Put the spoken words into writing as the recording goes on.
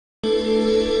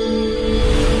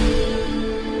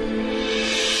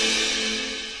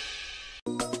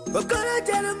Okoro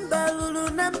jarumba ulu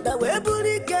namba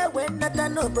weburike when nata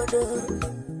nobodo.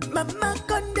 Mama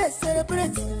konde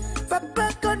celebrate, papa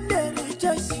konde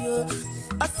rejoice yo.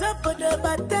 Asapodo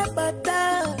bata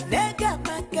nega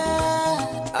maka.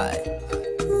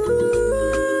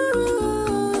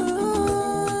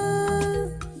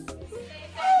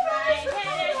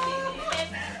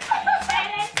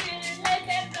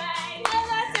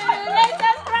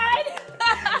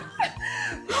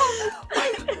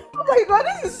 Oh my God,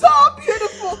 this is so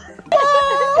beautiful.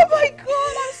 Oh my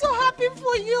God, I'm so happy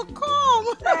for you. Come.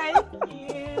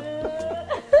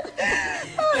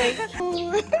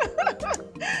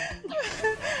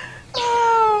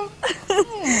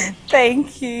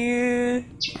 Thank you.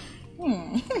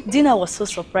 Dina was so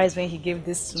surprised when he gave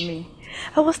this to me.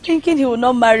 I was thinking he will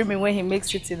not marry me when he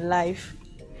makes it in life.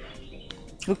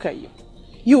 Look at you.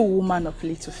 You woman of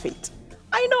little faith.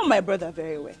 I know my brother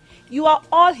very well. You are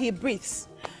all he breathes.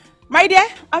 My dear,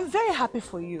 I'm very happy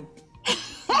for you.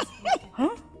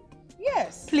 Huh?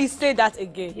 Yes. Please say that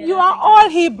again. You are all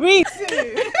he breathes.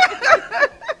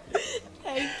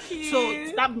 Thank you.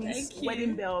 So that means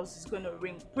wedding bells is going to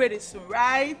ring pretty soon,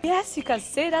 right? Yes, you can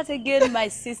say that again, my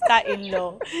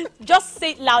sister-in-law. Just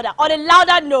say it louder, on a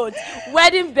louder note.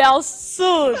 Wedding bells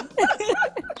soon.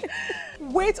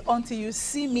 Wait until you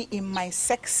see me in my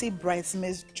sexy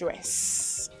bridesmaid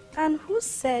dress. And who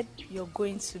said you're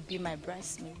going to be my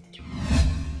bridesmaid?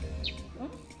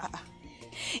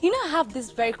 You know, I have this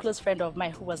very close friend of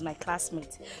mine who was my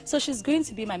classmate. So she's going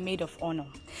to be my maid of honor.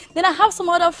 Then I have some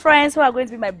other friends who are going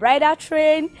to be my bridal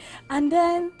train. And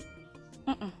then,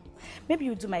 maybe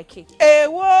you do my cake. Hey,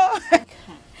 what?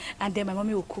 And then my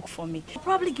mommy will cook for me. I'll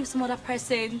probably give some other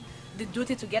person the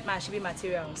duty to get my shipping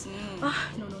materials. No.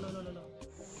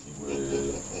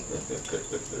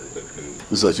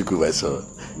 Usochukwu, my son,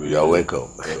 you are welcome.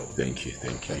 Thank you.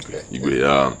 Igwe,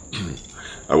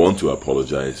 I want to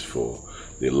apologize for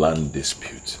the land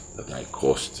dispute that I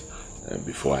caused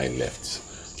before I left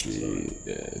the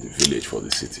village for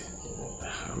the city.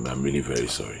 I'm really very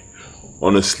sorry.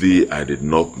 Honestly, I did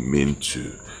not mean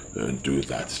to do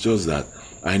that. It's just that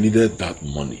I needed that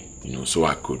money, so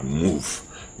I could move,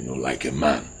 like a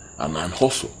man and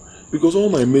hustle. Because all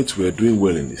my mates were doing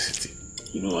well in the city,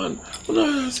 and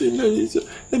I said,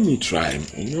 let me try,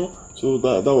 So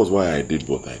that was why I did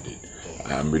what I did.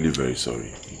 I'm really very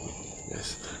sorry.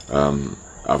 Yes.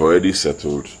 I've already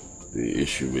settled the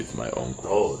issue with my uncle.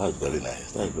 Oh, that's very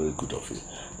nice. That's very good of you.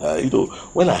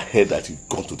 When I heard that you've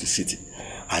gone to the city,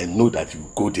 I know that you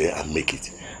go there and make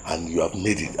it. And you have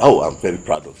made it. Oh, I'm very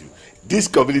proud of you. This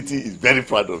community is very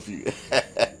proud of you.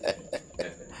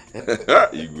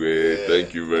 Igwe,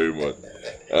 thank you very much.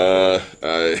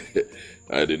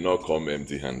 I did not come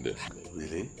empty-handed.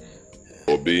 Really?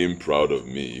 For being proud of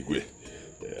me, Igwe,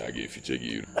 I gave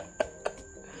you.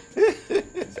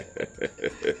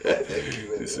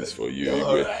 This is for you,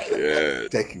 Igwe. Right. Yeah.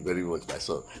 Thank you very much, my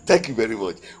son. Thank you very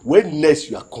much. When next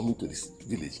you are coming to this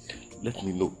village, let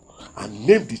me know. And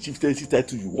name the chieftaincy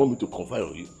title you want me to confer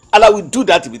on you. And I will do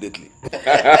that immediately.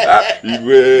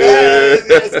 Igwe.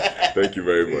 Thank you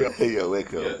very much. You're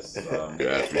welcome. Yes, I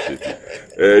appreciate it.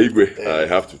 Igwe, I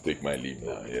have to take my leave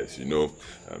now. Yes,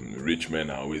 rich men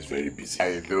are always very busy.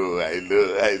 I know.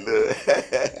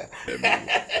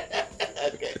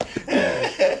 Okay.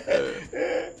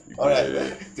 All right,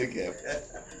 man. Take care.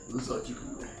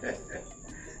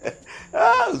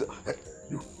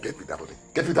 You get me that money.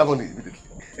 Get me that money immediately.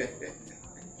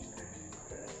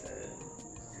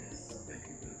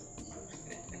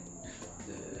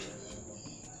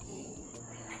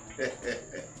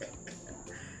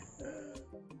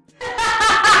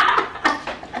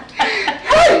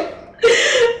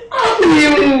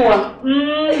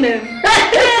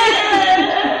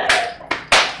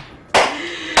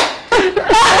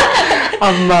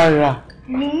 Amara,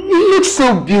 you look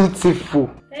so beautiful.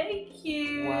 Thank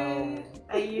you. Wow.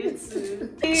 And you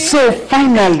too. So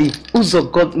finally, Uzo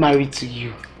got married to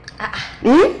you.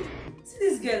 See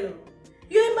this girl.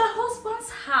 You're in my husband's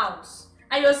house.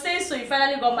 And you're saying so you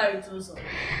finally got married to Uzo.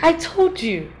 I told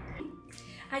you.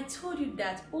 I told you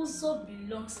that Uzo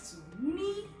belongs to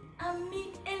me and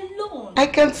me alone. I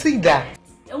can see that.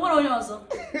 And what on you also?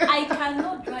 I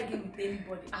cannot drag him with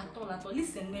anybody at all.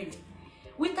 Listen, Mary.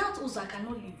 Without Uzo, I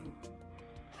cannot leave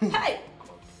you. Hey!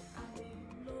 I'm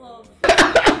in love.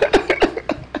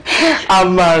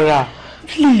 Amara,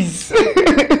 please.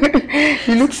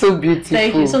 You look so beautiful.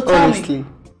 Thank you. So tell honestly. me,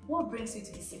 what brings you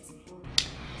to the city?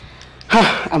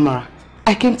 Amara,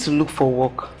 I came to look for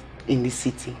work in the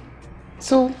city.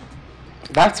 So,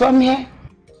 that's why I'm here.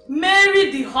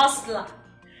 Mary the hustler.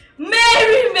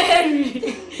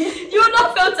 Mary! You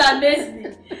not fail to amaze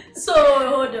me. So,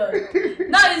 hold on.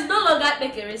 Now it's no longer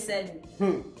Bekere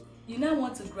selling. You now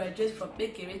want to graduate from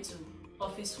Bekere to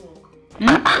office work.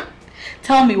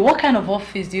 Tell me, what kind of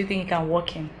office do you think you can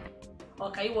work in?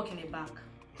 Or can you work in a bank?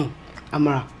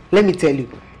 Amara, let me tell you,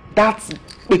 that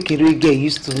Bekere girl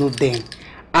used to know them.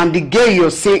 And the girl you're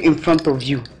seeing in front of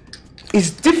you is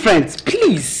different,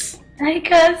 please. I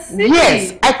can see.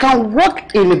 Yes, I can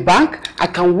work in a bank. I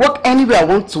can work anywhere I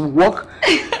want to work.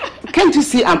 Can't you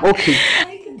see I'm okay?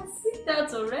 I can see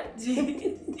that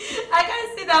already. I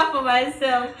can see that for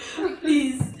myself.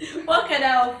 Please, what can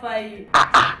I offer you?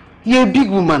 You're a big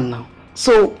woman now.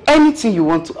 So anything you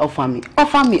want to offer me,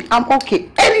 I'm okay.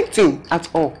 Anything at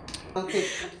all. Okay.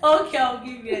 Okay, I'll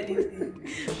give you anything.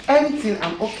 Anything,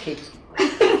 I'm okay.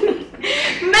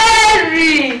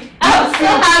 Mary! I'm so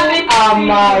happy to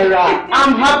Amara,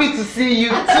 I'm happy to see you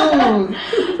too.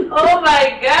 Oh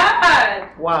my God!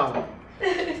 Wow.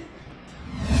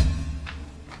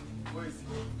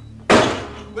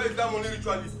 Where is that money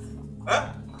ritualist? Huh?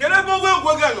 Can I go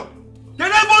Gwagano?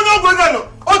 Can I go Gwagano?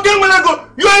 Okay, when I go,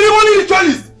 you are the money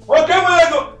ritualist. Okay, when I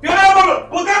go, can I go?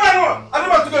 Gwagano, I don't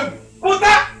want to go.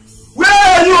 Puta, where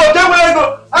are you? Okay, when I go,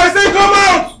 I say come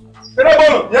out. Can I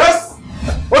go? Yes.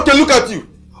 Okay, look at you.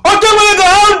 Okay, when I go,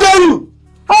 how dare you?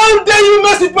 How dare you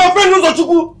mess with my friend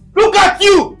Uzochukwu? Look at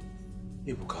you.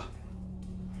 Ebuka,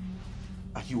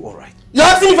 are you alright? You're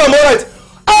asking if I'm alright?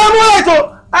 I'm alright,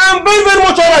 oh. I'm very, very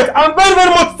much alright. I'm very, very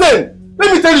much sane.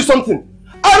 Let me tell you something.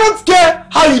 I don't care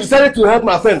how you decided to help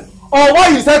my friend, or why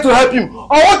you decided to help him, or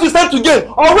what you stand to gain,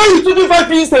 or where you took him 5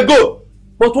 years ago.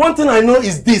 But one thing I know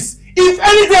is this. If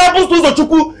anything happens to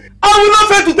Uzochukwu, I will not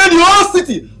fail to tell the whole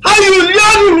city how you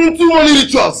lure him into money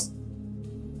rituals.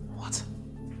 What?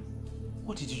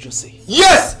 What did you just say?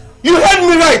 Yes! You heard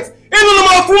me right. You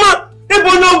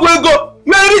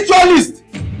are a ritualist.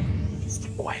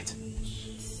 Stay quiet.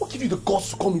 What gave you the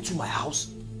guts to come into my house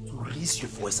to raise your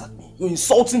voice at me? You're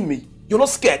insulting me. You're not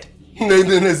scared. Scared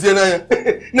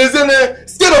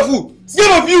of who?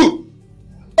 Scared of you.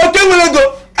 Okay, when I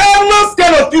go, I'm not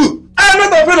scared of you. I'm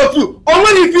not afraid of you. Or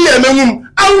when you feel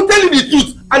I will tell you the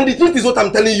truth. And the truth is what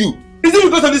I'm telling you. Is it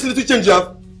because of this little change you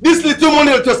have? This little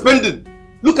money that you're spending?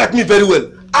 Look at me very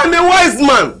well. I'm a wise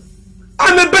man.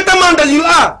 I'm a better man than you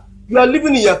are. You are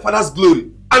living in your father's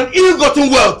glory and ill-gotten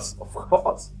wealth. Of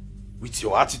course. With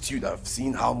your attitude, I've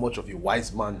seen how much of a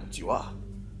wise man that you are.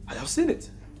 I have seen it.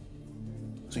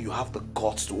 So you have the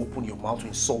guts to open your mouth to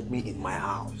insult me in my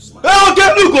house. Okay,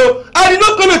 look, I did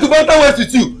not come here to banter words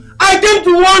with you. I came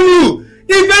to warn you.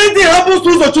 If anything happens to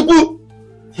Uzochukwu,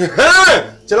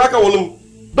 Chelaka Wolum,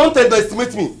 don't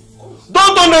underestimate me.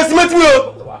 Don't underestimate me.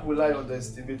 Why will I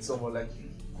underestimate someone like you?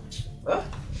 Huh?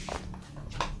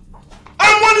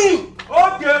 I'm warning you.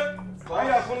 Okay. On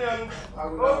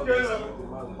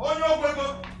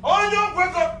your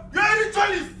break, you're a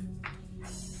ritualist.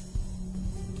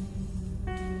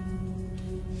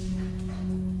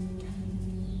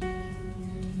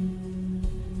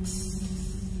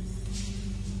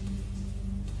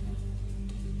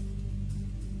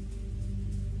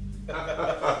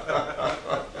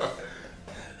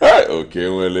 Okay,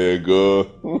 well,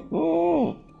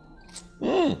 go.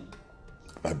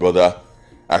 My brother,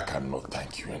 I cannot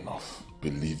thank you enough.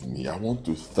 Believe me, I want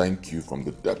to thank you from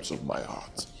the depths of my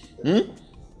heart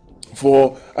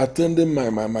for attending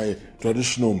my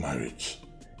traditional marriage.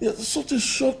 It's such a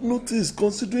short notice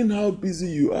considering how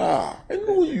busy you are. I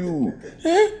know you.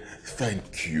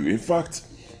 Thank you. In fact,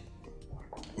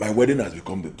 my wedding has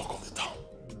become the talk of the town.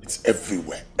 It's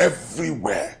everywhere.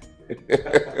 Everywhere.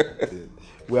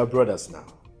 We are brothers now.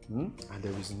 And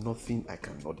there is nothing I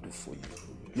cannot do for you.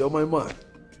 You're my man.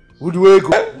 My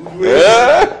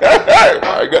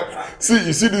God. See,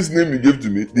 you see this name you gave to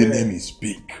me? The name is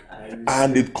big.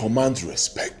 And it commands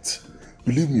respect.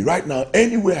 Believe me, right now,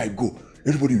 anywhere I go,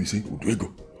 everybody will say,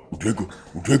 Udwego, Udwego,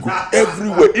 Udwego.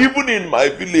 Everywhere. Even in my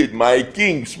village, my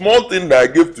king, small thing that I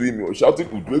gave to him, he was shouting,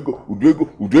 Udwego, Udwego,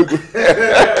 Udwego.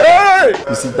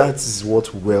 You see, that is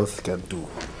what wealth can do.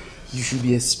 You should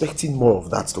be expecting more of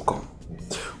that to come.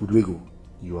 Udwego,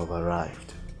 you have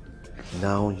arrived.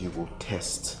 Now you will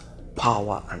test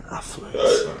power and affluence.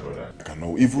 I can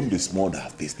know, even the small that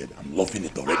I've tasted, I'm loving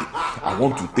it already. I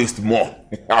want to taste more.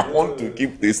 I want to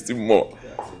keep tasting more.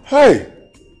 Hey!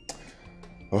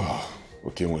 Oh,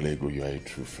 okay, Mwelego, you are a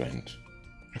true friend.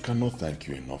 I cannot thank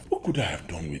you enough. What could I have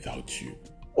done without you?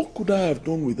 What could I have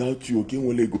done without you, okay,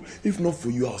 Mwelego? If not for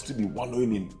you, I'll still be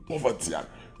wallowing in poverty and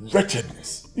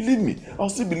wretchedness. Believe me, I'll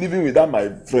still be living without my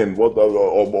friend, whatever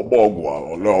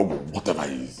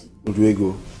he is.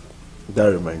 Udwego, that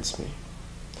reminds me.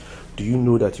 Do you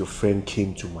know that your friend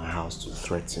came to my house to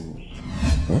threaten me?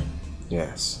 Huh?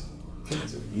 Yes.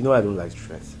 You know I don't like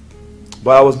stress.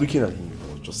 But I was looking at him,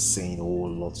 I was just saying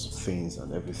lots of things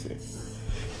and everything.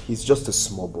 He's just a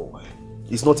small boy.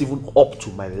 He's not even up to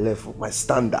my level, my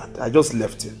standard. I just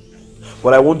left him.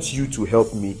 But I want you to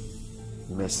help me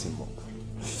mess him up.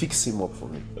 Fix him up for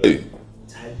me. Hey.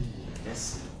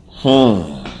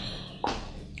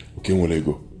 Okay, when I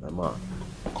go? My man.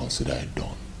 Consider it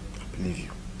done. I believe you.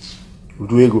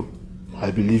 Uduego,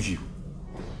 I believe you.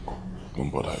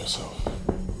 Don't bother yourself.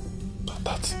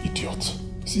 That idiot.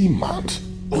 Is he mad?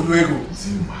 Uduego. Is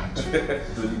he mad?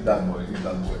 Don't leave that boy, leave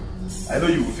that boy. I know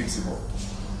you will fix him up.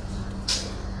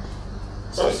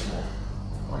 So small.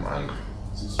 I'm angry.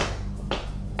 So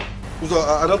small.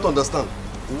 I don't understand.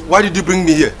 Why did you bring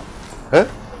me here? Huh?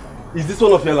 Is this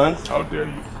one of your lands? How dare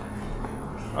you?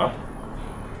 Huh?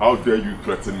 How dare you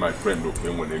threaten my friend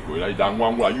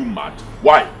Okemwelego? Are you mad?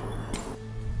 Why?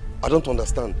 I don't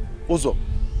understand. Ozo,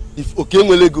 if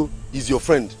Okemwelego is your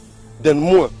friend, then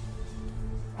Mua,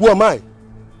 who am I?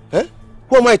 Eh?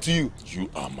 Who am I to you? You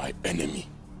are my enemy.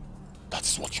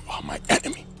 That's what you are, my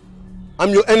enemy.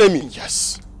 I'm your enemy?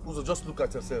 Yes. Ozo, just look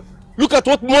at yourself. Look at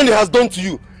what money has done to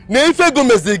you. Neife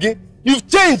Gomez again. You've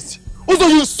changed. Also,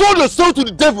 you sold your soul to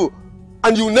the devil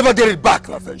and you will never get it back.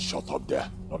 My friend, shut up there.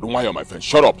 No, don't worry, my friend.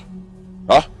 Shut up.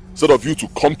 Huh? Instead of you to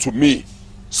come to me,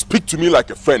 speak to me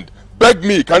like a friend, beg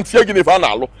me, can't you give an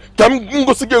alo? You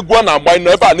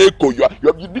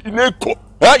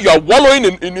are wallowing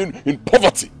in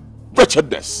poverty,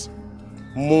 wretchedness.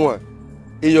 More.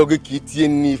 If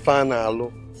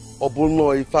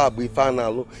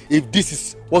this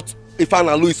is what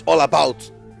Ifanalo is all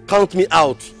about, count me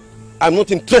out. I'm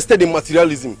not interested in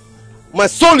materialism. My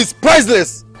soul is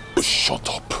priceless. Shut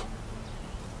up.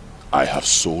 I have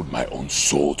sold my own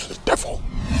soul to the devil.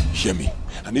 Hear me?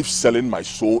 And if selling my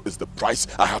soul is the price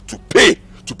I have to pay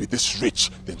to be this rich,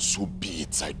 then so be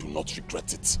it. I do not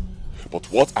regret it. But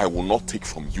what I will not take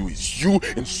from you is you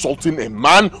insulting a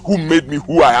man who made me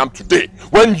who I am today.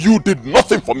 When you did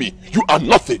nothing for me. You are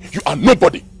nothing. You are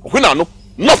nobody. When I know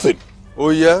nothing. Oh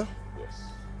yeah? Yes.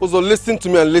 Also listen to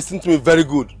me and listen to me very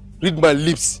good. Read my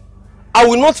lips. I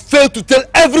will not fail to tell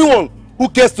everyone who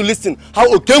cares to listen how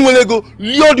Okemwelego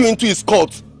lured you into his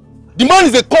cult. The man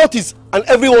is a cultist and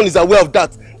everyone is aware of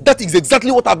that. That is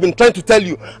exactly what I've been trying to tell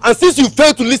you. And since you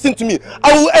fail to listen to me,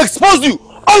 I will expose you,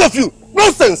 all of you.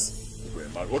 Nonsense!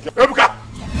 Okay. Ebuka!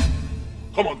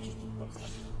 Come on.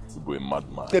 You're a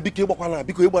madman.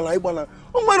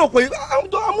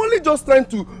 I'm only just trying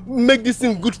to make this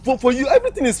thing good for you.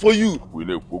 Everything is for you.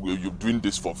 You're doing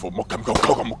this for more. Come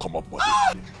up,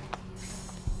 buddy.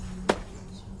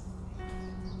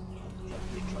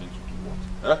 You're trying to do what?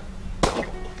 Huh?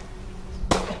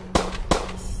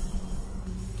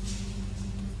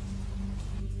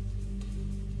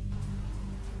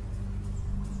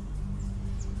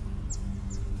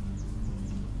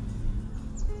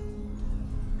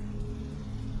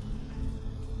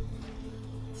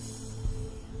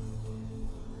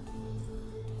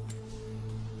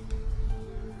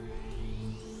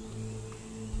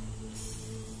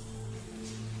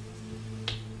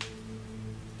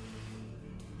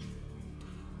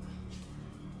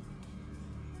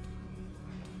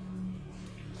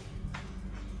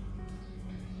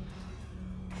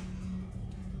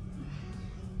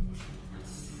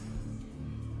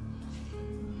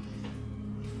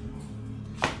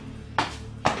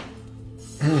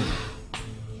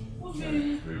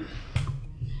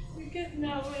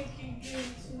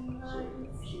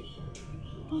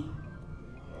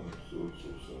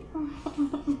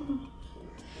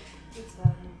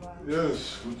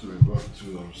 Yes, good to be back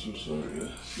too. I'm so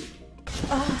sorry.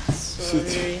 Sorry.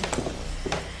 Sit.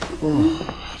 Oh,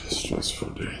 had a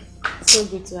stressful day. So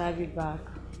good to have you back.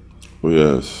 Oh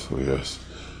yes.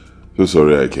 So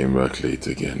sorry I came back late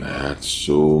again. I had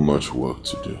so much work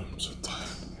to do. I'm so tired.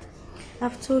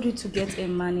 I've told you to get a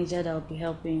manager that will be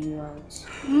helping you out.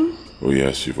 Oh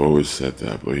yes, you've always said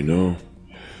that, but you know,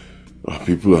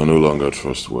 people are no longer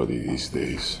trustworthy these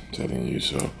days. I'm telling you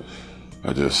so.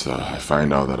 I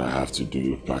find out that I have to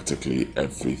do practically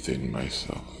everything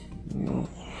myself, you know.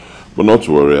 But not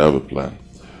to worry, I have a plan.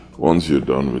 Once you're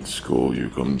done with school,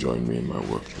 you come join me in my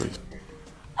workplace.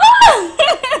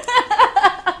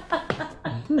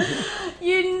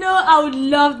 You know I would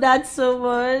love that so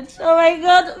much. Oh my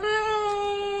God.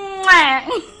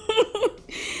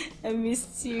 I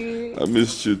missed you. I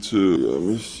missed you too.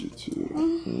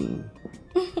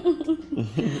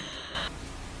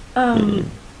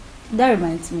 That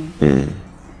reminds me.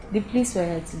 The police were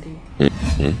here today.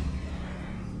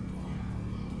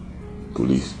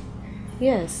 Police?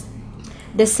 Yes.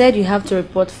 They said you have to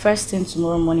report first thing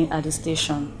tomorrow morning at the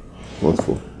station. What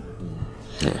for?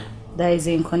 that is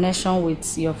in connection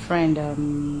with your friend,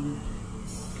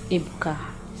 Ebuka.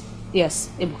 Yes,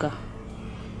 Ebuka.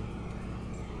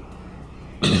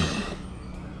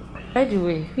 By the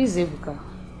way, who is Ebuka?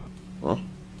 Huh?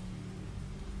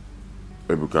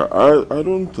 Ebuka, I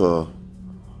don't,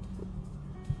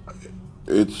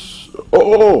 it's,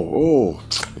 oh,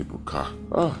 Ebuka.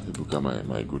 Ebuka,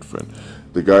 my good friend.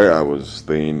 The guy I was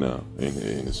staying in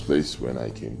his place when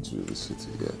I came to the city,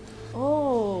 yeah.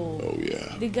 Oh,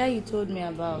 yeah. The guy you told me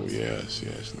about. Oh, yes,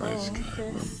 nice guy.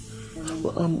 Okay.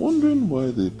 But I'm wondering why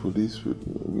the police would,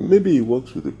 maybe he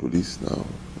works with the police now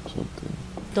or something.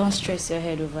 Don't stress your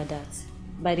head over that.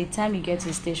 By the time you get to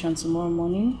the station tomorrow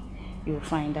morning, you'll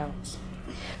find out.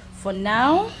 For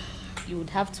now, you would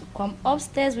have to come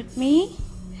upstairs with me,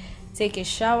 take a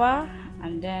shower,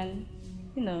 and then,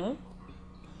 you know.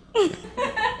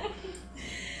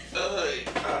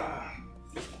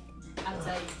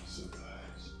 After you shit.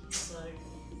 Sorry.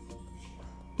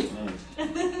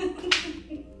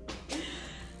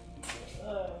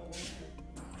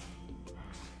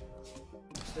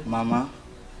 Mama,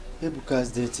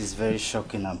 Ebuka's death is very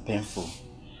shocking and painful.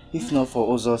 If not for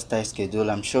Ozo's tight schedule,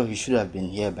 I'm sure he should have been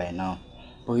here by now.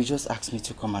 But he just asked me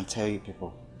to come and tell you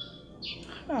people.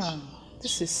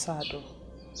 This is sad though.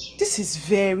 This is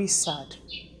very sad.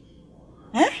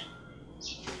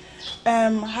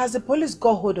 Has the police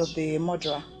got hold of the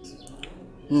murderer?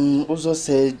 Ozo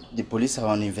said the police are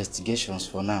on investigations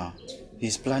for now.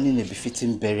 He's planning a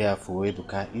befitting burial for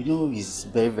Ebuka. You know he's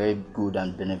very, very good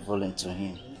and benevolent to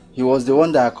him. He was the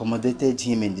one that accommodated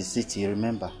him in the city,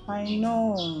 remember? I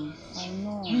know.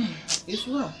 It's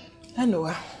well. I know.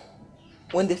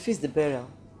 When they fix the burial,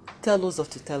 tell Ozo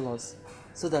to tell us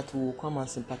so that we will come and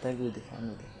sympathize with the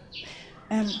family.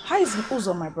 How is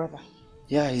Ozo, my brother?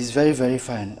 Yeah, he's very, very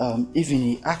fine. Even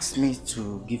he asked me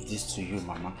to give this to you,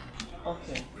 Mama.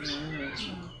 Okay.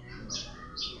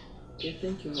 Okay,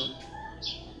 thank you, Mom.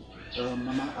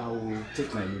 Mama, I will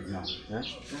take my leave now. Yeah?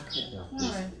 Okay. Yeah,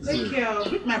 alright. Take care.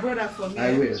 Greet my brother for me.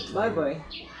 I will. Bye-bye.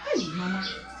 Hey, Mama.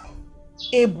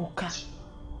 Ebuka.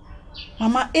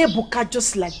 Mama, Ebuka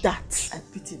just like that. I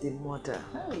pity the mother.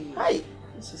 Hi.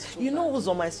 You know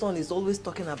Uzo, my son, is always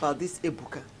talking about this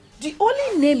Ebuka. The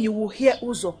only name you will hear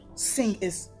Uzo sing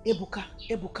is Ebuka,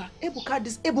 Ebuka, Ebuka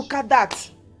this, Ebuka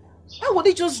that. Why would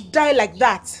he just die like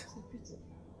that?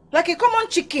 Like a common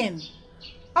chicken.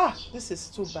 This is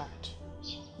too bad.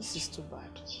 This is too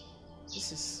bad.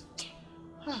 This is...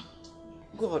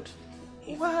 God,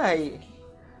 why?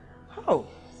 How?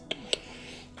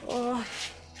 Oh,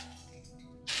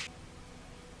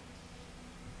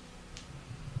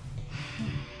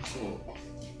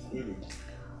 really?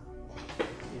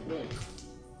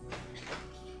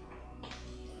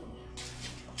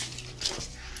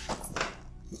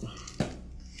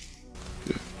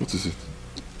 Yeah, what is it?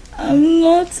 I'm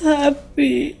not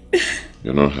happy.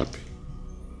 You're not happy?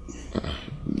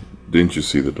 Didn't you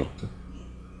see the doctor?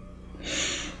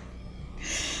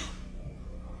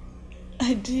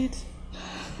 I did.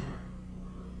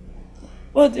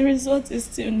 But the result is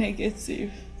still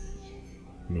negative.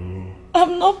 No.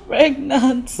 I'm not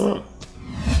pregnant. Huh.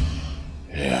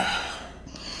 Yeah.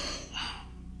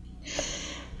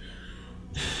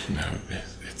 No,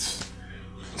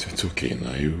 it's okay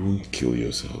now. You won't kill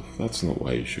yourself. That's not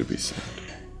why you should be sad.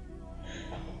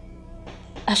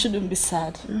 I shouldn't be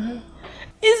sad.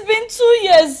 It's been 2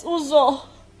 years, Uzo.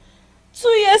 2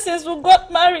 years since we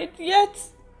got married, yet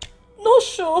no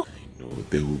show. I know,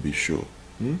 there will be show.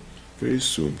 Very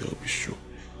soon there will be show.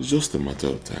 It's just a matter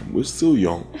of time. We're still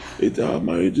young. Our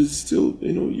marriage is still,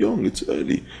 young. It's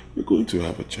early. We're going to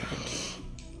have a child.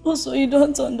 Also, you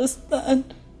don't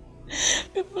understand.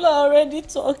 People are already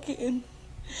talking.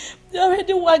 They're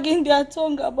already wagging their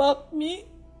tongue about me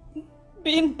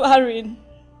being barren.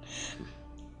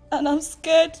 And I'm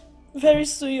scared very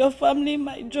soon your family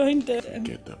might join them.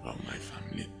 Forget about my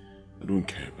family. I don't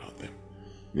care about them.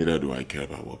 Neither do I care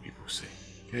about what people say.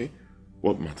 Okay?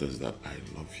 What matters is that I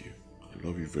love you. I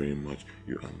love you very much.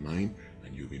 You are mine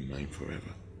and you'll be mine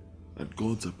forever. At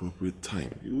God's appropriate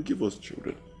time, He will give us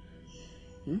children.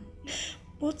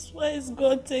 But why is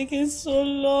God taking so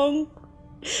long?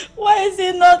 Why is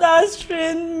He not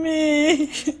answering me?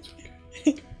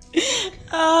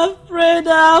 I've prayed,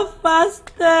 I've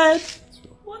fasted.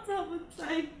 What haven't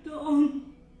I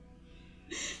done?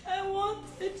 I want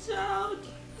a child.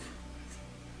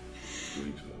 You're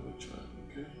going to have a child,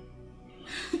 okay?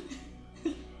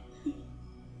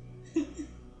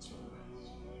 It's alright.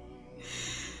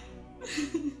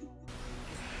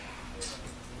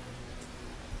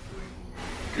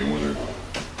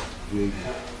 Okay,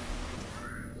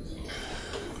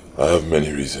 I have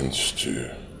many reasons to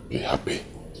be happy.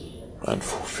 and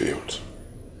fulfilled.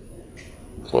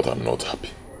 But I'm not happy.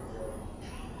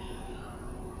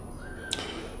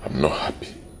 I'm not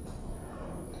happy.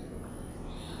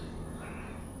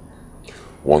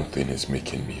 One thing is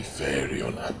making me very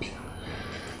unhappy,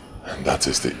 and that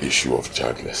is the issue of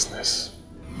childlessness.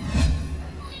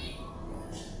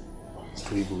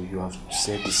 Rigo, you have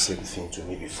said the same thing to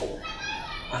me before,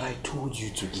 and I told you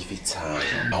to give it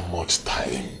time. How much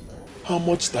time? How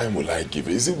much time will I give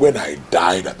it? Is it when I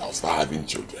die that I'll start having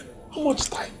children? How much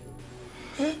time?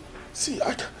 Eh? See, you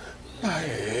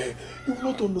will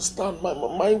not understand.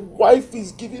 My wife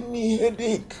is giving me a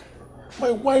headache.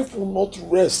 My wife will not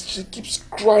rest. She keeps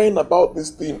crying about this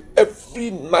thing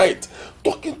every night,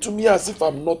 talking to me as if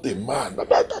I'm not a man.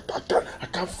 I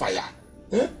can't fire.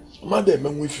 Eh?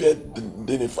 Madam, we fear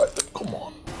then if I come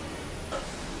on.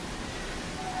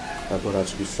 My brother,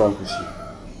 to be frank with you,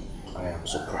 I am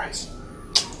surprised.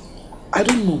 I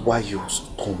don't know why you're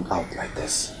turned out like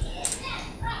this.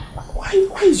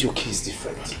 Why is your case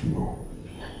different? No.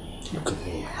 Look at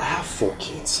me. I have 4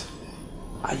 kids.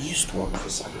 I used one for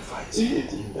sacrifice. It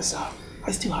didn't mess up.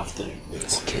 I still have 3.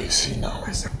 Okay, see now.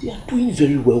 They are doing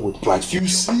very well with bright future. You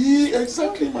see,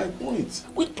 exactly my point.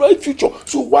 With bright future.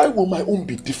 So why will my own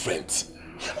be different?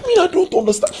 I mean, I don't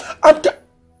understand.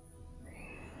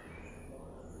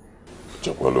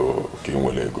 Chapalo, King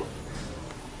Walego.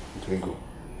 Go.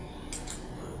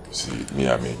 See, me,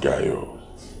 I'm a guy.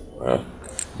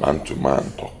 Man to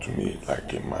man, talk to me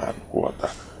like a man. What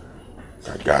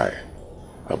a guy.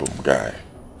 I'm a guy.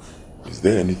 Is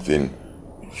there anything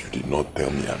you did not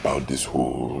tell me about this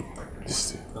whole thing?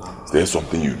 Is there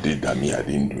something you did that me I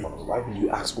didn't do? Why will you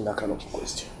ask me that kind of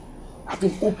question? I've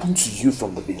been open to you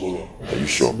from the beginning. Are you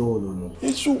sure? No.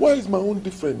 Yeah, so why is my own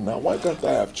different now? Why can't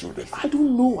I have children? I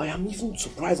don't know. I am even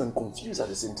surprised and confused at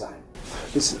the same time.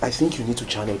 Listen, I think you need to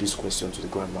channel this question to the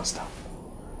Grandmaster.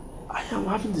 I am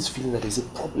having this feeling that there's a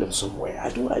problem somewhere. I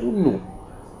don't know.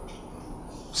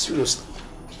 Seriously.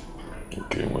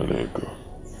 Okay, well, there you go.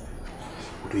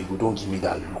 Rodrigo, don't give me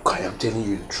that look. I am telling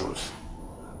you the truth.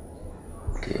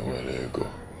 Okay, well, there you go.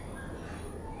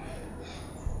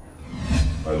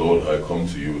 My lord, I come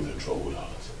to you with a troubled heart.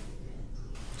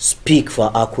 Speak,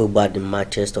 for Akweba, the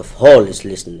mightiest of all, is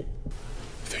listening.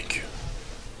 Thank you.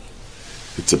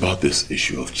 It's about this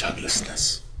issue of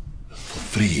childlessness.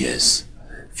 For 3 years,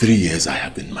 3 years I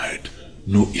have been married.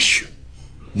 No issue.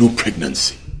 No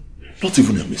pregnancy. Not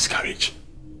even a miscarriage.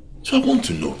 So I want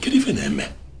to know, can even Eme?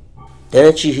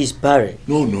 Then she is barren.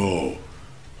 No.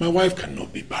 My wife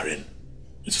cannot be barren.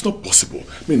 It's not possible.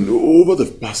 I mean, over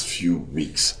the past few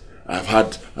weeks, I've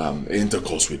had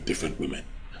intercourse with different women.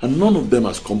 And none of them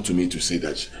has come to me to say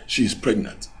that she is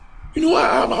pregnant. You know,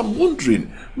 I'm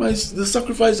wondering, the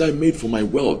sacrifice I made for my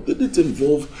wealth, did it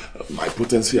involve my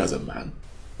potency as a man?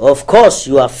 Of course,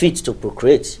 you are fit to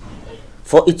procreate.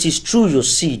 For it is through your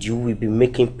seed you will be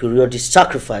making periodic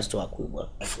sacrifice to Akweba.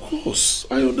 Of course,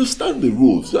 I understand the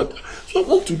rules. So I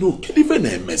want to know, can even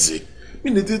Emezi? I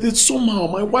mean, somehow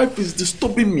my wife is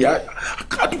disturbing me. I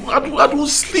don't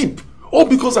sleep. All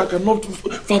because I cannot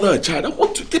father a child. I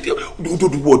want to get you.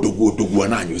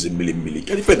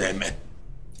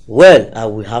 Well, I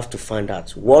will have to find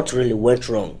out what really went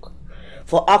wrong.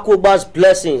 For Akweba's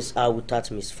blessings are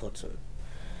without misfortune.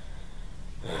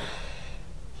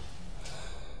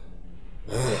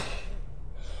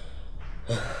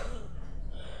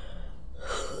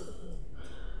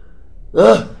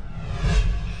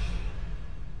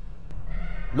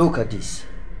 Look at this.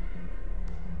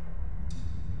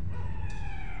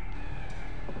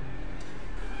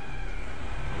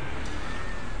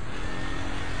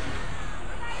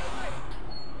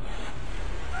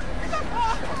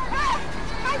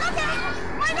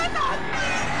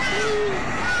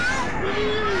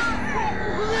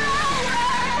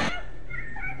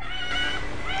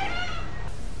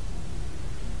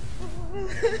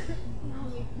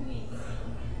 Mommy, please.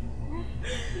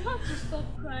 You have to stop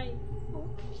crying.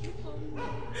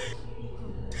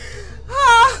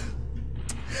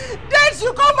 Dad,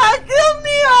 you come and kill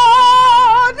me!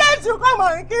 Oh! Dad, you come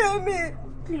and kill me!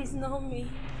 Please,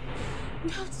 Naomi. You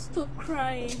have to stop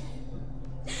crying.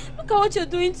 Look at what you're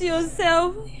doing to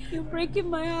yourself. You're breaking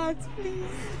my heart, please.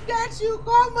 Dad, you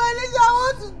come and I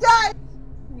want to die.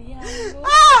 Yeah,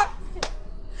 ah!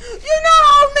 You know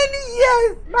how many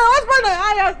years my husband and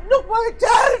I have looked for a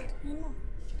child?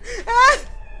 Eh?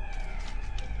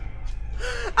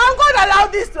 I'm going to allow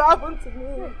this to happen to me.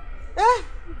 Eh?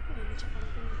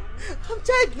 I'm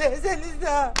childless,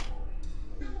 Elisa.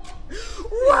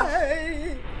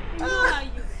 Why? I know how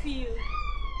you feel.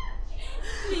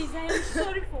 Please, I am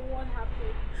sorry for what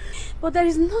happened. But there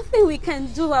is nothing we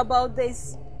can do about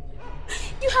this.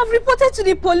 You have reported to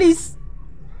the police.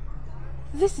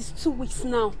 This is 2 weeks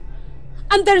now,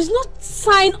 and there is no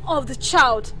sign of the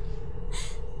child.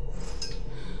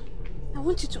 I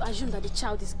want you to assume that the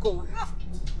child is gone.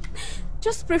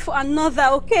 Just pray for another,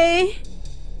 okay?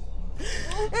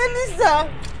 Elisa,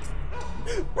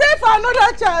 pray for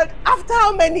another child after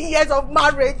how many years of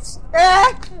marriage?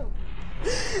 After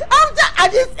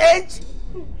at this age?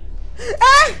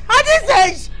 At this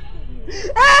age?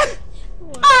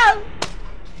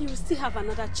 You will still have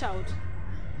another child.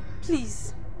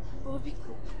 Please. Bobby,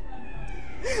 go.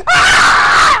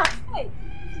 Hey.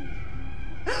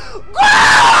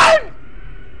 God!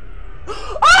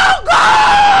 Oh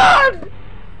God!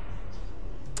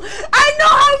 I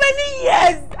know how many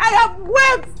years I have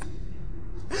wept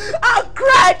and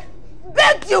cried,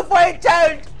 begged you for a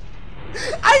child,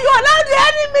 and you allow the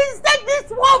enemies take this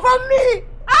war from me.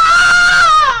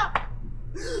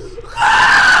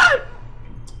 God!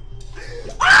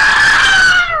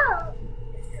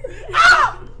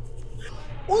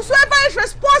 Whosoever is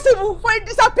responsible for the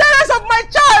disappearance of my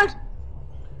child,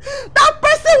 that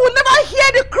person will never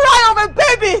hear the cry of a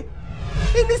baby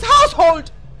in his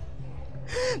household.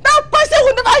 That person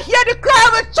will never hear the cry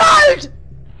of a child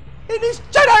in his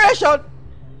generation.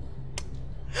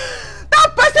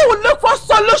 That person will look for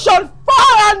solution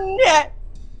far and near,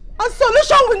 and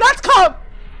solution will not come.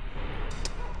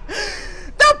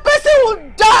 That person will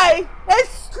die a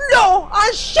slow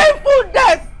and shameful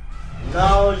death.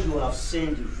 Now you have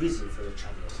seen the reason for your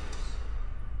childlessness.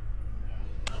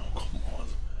 Oh, come on.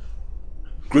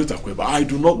 Great Akweba, I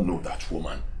do not know that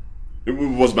woman. It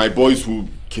was my boys who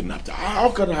kidnapped her. How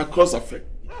can her cause affect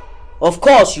me? Of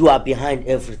course you are behind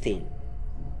everything.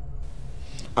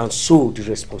 And so the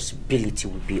responsibility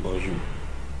will be on you.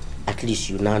 At least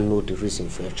you now know the reason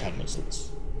for your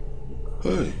childlessness.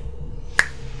 Hey.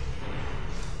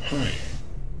 Hey.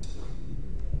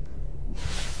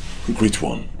 Great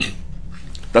one.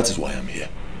 That is why I'm here.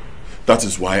 That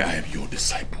is why I am your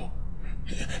disciple.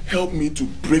 Help me to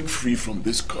break free from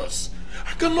this curse.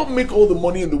 I cannot make all the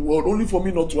money in the world only for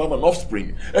me not to have an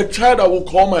offspring. A child I will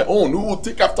call my own, who will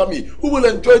take after me, who will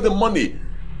enjoy the money.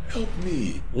 Help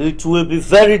me. It will be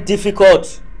very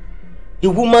difficult. The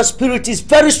woman's spirit is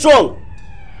very strong.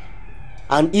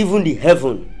 And even the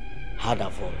heaven had a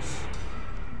voice.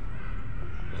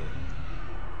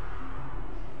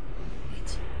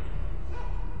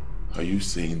 Are you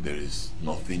saying there is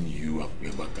nothing you,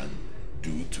 Akweba, can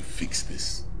do to fix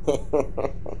this?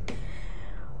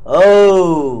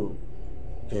 Oh,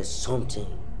 there's something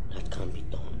that can be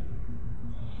done.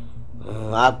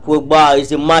 Akweba is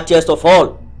the mightiest of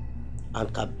all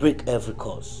and can break every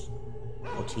curse.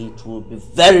 But it will be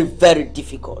very, very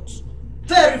difficult.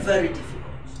 Very, very difficult.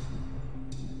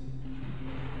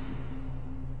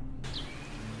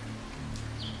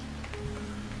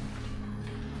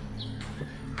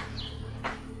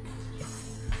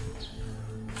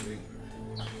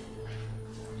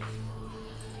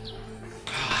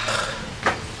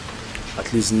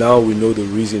 At least now we know the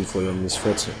reason for your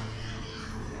misfortune.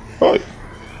 I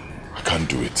can't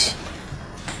do it.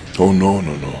 Oh, no.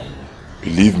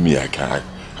 Believe me, I can't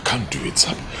do it.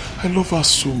 I love her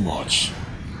so much.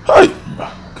 I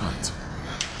can't.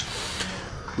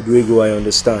 Udwego, I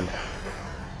understand.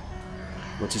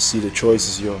 But you see, the choice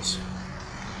is yours.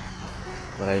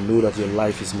 But I know that your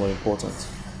life is more important.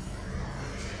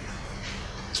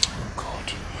 Oh,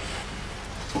 God.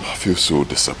 I feel so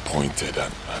disappointed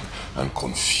and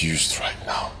confused right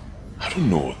now. I don't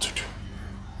know what to do.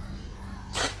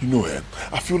 You know,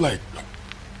 I feel like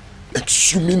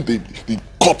exhuming the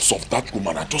guts of that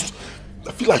woman. I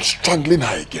feel like strangling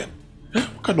her again.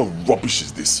 What kind of rubbish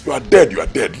is this? You are dead.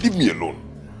 Leave me alone.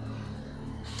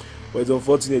 But it's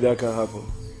unfortunate that can happen.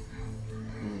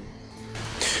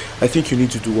 I think you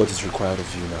need to do what is required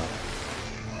of you now,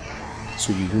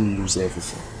 so you won't lose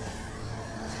everything.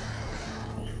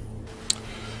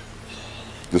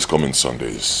 This coming Sunday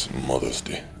is Mother's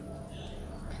Day.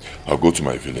 I'll go to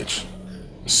my village,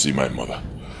 see my mother.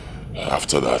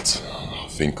 After that, I'll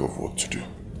think of what to do.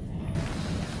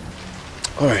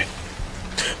 Alright.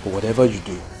 But whatever you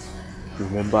do,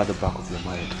 remember at the back of your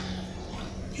mind,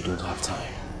 you don't have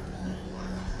time.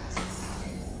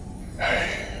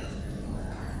 Hey.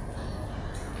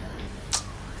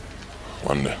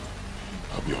 One day,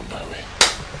 I'll be on my way.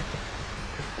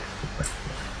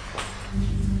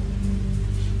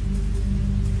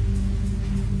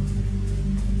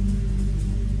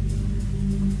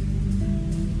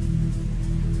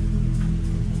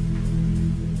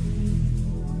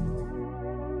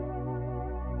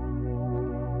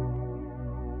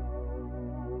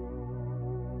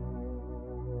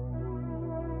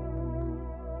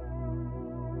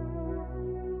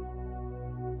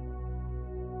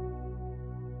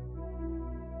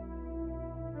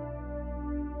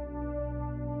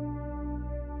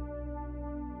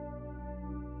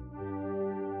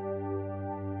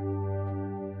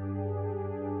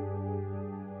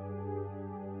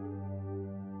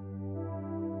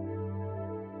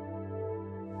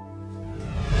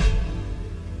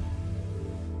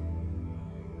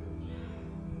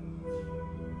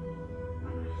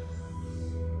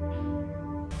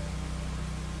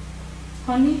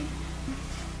 Honey?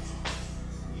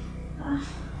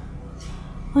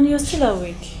 Honey, you're still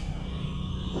awake.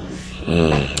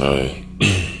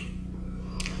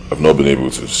 I've not been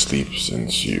able to sleep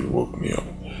since you woke me up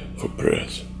for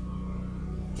prayers.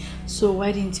 So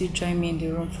why didn't you join me in the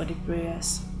room for the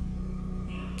prayers?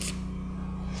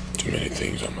 Too many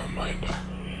things on my mind.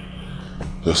 I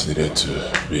just needed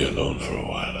to be alone for a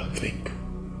while and think.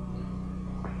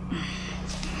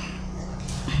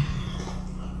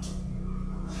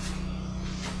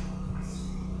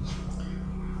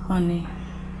 Honey,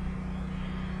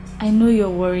 I know you're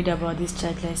worried about this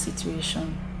childlike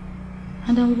situation.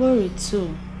 And I'm worried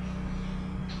too.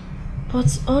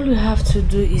 But all we have to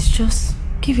do is just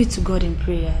give it to God in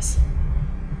prayers.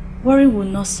 Worry will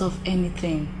not solve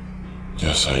anything.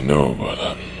 Yes, I know, but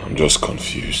I'm just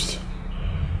confused.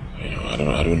 I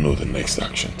don't know the next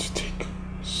action to take.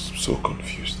 I'm so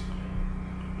confused.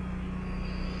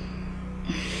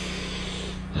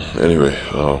 Anyway,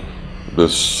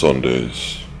 this Sunday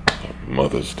is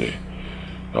Mother's Day.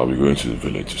 I'll be going to the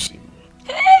village to see.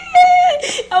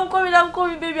 I'm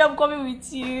coming, baby, I'm coming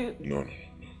with you. No.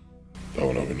 That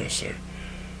will not be necessary.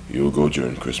 You'll go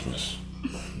during Christmas.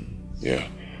 Yeah.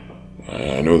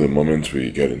 I know the moment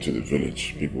we get into the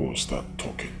village, people will start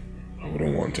talking. I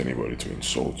wouldn't want anybody to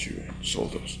insult you,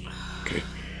 insult us. Okay?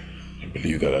 I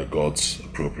believe that at God's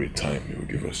appropriate time, He will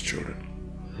give us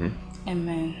children.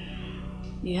 Amen.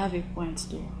 You have a point,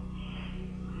 though.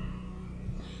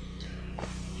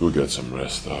 We'll get some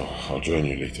rest. I'll join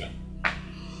you later.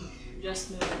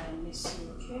 Just know that I miss you,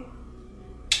 okay?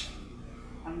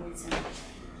 I'm waiting.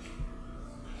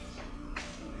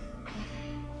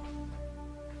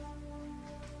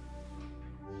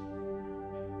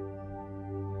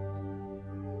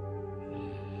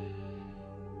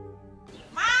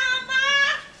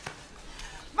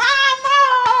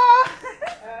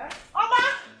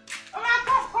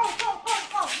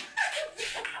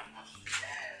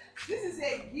 This is a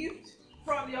gift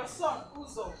from your son,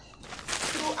 Uzo,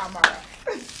 through Amara.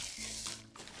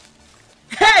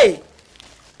 Hey!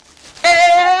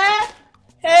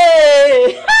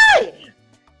 Hey!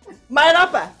 My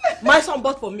rapper, my son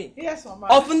bought for me. Yes, Mama.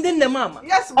 Often the mama.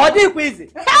 Yes, Mama. Or the quiz.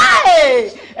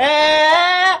 Hey!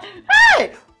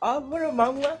 Hey! Okay,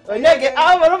 Mama.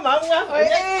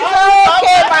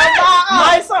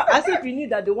 My son, as if you knew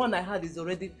that the one I had is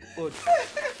already old.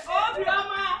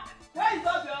 Obiama! Where is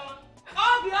Obiama?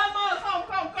 Obiama,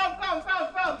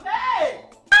 come. Hey!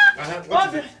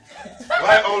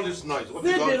 Why all this noise? What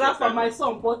See is all the this rapper time? my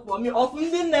son bought for me.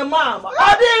 Often the mama. Or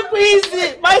the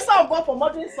quiz. My son bought for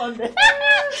Modern Sunday.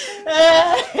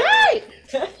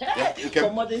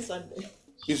 For Modern Sunday.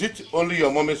 Is it only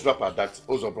your mommy's wrapper that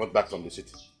Ozo brought back from the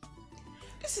city?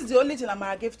 This is the only thing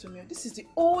Amara gave to me. This is the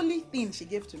only thing she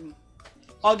gave to me.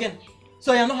 Again,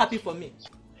 so you're not happy for me?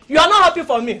 You are not happy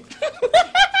for me?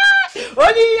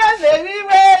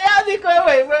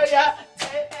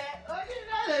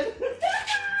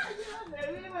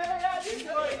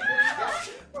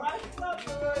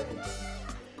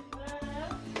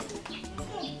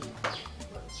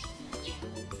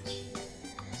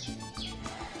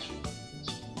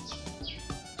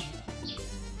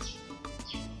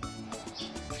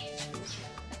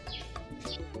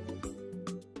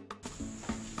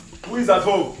 Who is at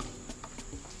home?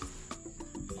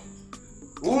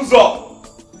 Who's up?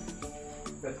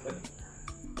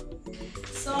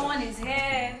 Someone is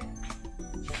here.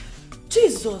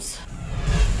 Jesus.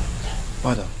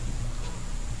 Madam,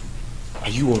 are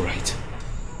you alright?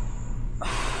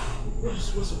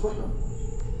 What's the problem?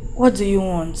 What do you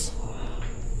want?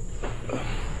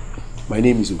 My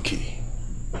name is Okay,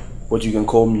 but you can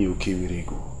call me Okay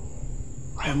Wirego.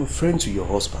 I am a friend to your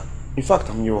husband. In fact,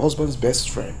 I'm your husband's best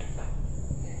friend.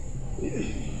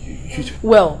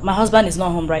 Well, my husband is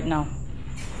not home right now.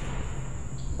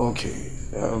 Okay.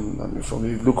 I mean, from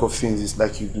the look of things, it's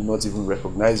like you do not even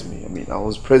recognize me. I mean, I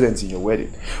was present in your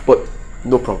wedding, but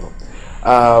no problem.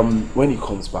 When he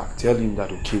comes back, tell him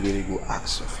that Okay Wirego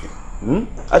asks of him.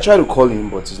 I tried to call him,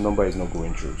 but his number is not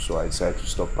going through, so I decided to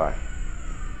stop by.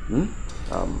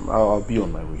 I'll be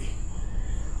on my way.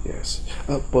 Yes.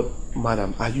 But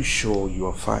madam, are you sure you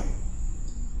are fine?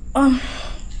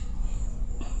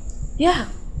 Yeah.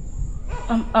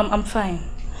 I'm fine.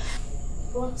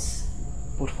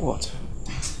 But what?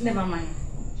 Never mind.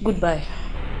 Goodbye.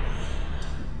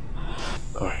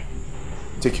 Alright.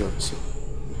 Take care of yourself.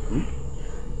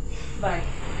 Bye.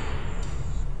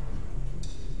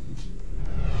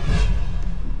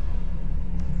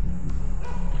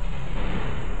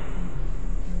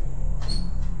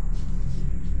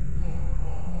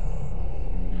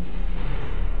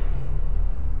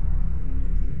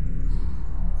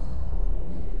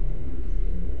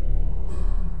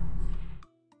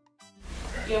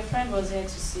 was here to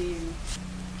see you.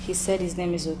 He said his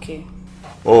name is okay.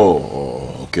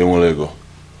 Oh, okay, Molego.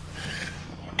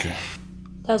 Okay.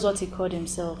 That's what he called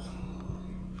himself.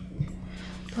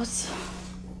 But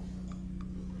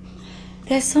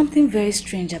there's something very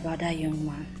strange about that young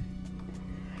man.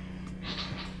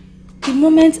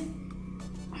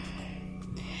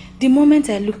 The moment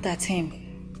I looked at him,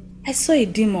 I saw a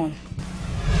demon.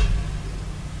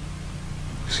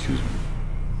 Excuse me.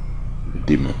 A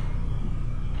demon?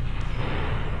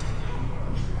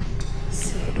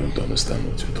 I don't understand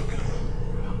what you're talking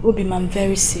about. Obim, I'm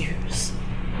very serious.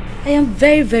 I am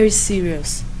very, very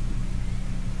serious.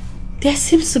 There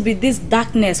seems to be this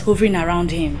darkness hovering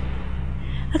around him.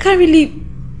 I can't really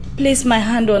place my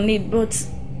hand on it, but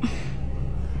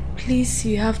please,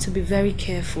 you have to be very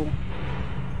careful.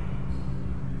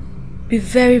 Be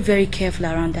very, very careful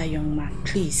around that young man,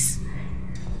 please.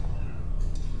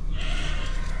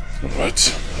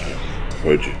 Alright, I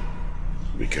heard you.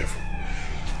 Be careful.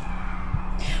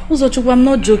 Uzochukwu, I'm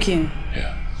not joking.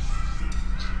 Yeah.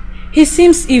 He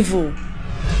seems evil.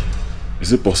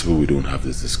 Is it possible we don't have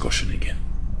this discussion again?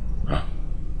 Huh?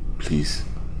 Please.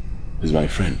 He's my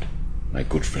friend. My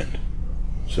good friend.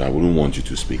 So I wouldn't want you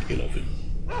to speak ill of him.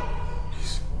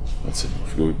 Please. That's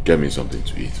enough. Go get me something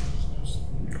to eat.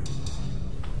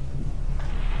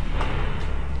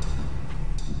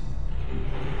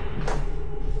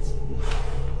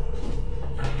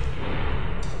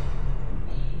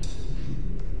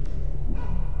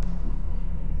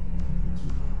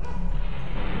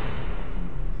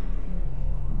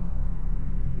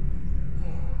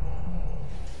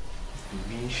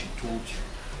 She told you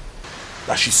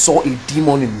that she saw a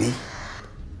demon in me?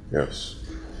 Yes.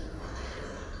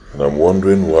 And I'm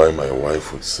wondering why my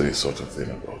wife would say such a thing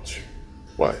about you.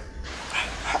 Why?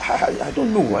 I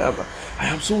don't know. I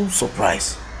am so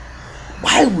surprised.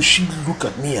 Why would she look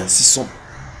at me and see some...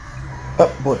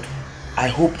 but I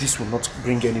hope this will not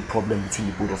bring any problem between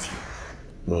the both of you.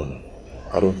 No.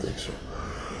 I don't think so.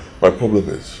 My problem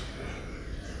is,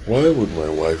 why would my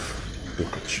wife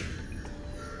look at you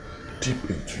deep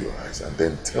into your eyes and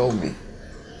then tell me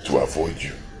to avoid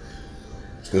you?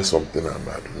 Is there something I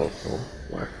do not know?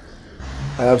 Why?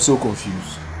 I am so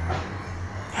confused.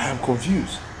 I am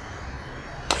confused.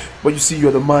 But you see,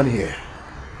 you're the man here.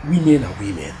 Women are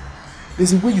women.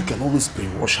 There's a way you can always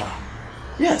brainwash her.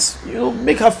 Yes,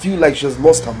 make her feel like she has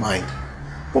lost her mind.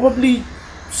 Probably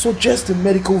suggest a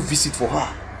medical visit for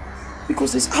her.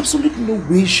 Because there's absolutely no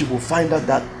way she will find out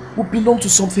that we belong to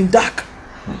something dark.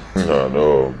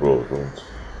 No, bro,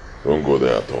 don't go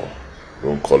there at all.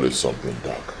 Don't call it something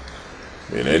dark.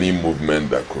 I mean, any movement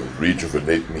that could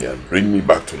rejuvenate me and bring me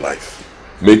back to life,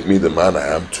 make me the man I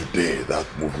am today, that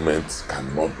movement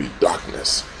cannot be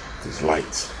darkness. It is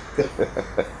light.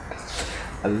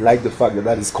 I like the fact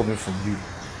that is coming from you.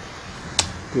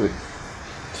 Good.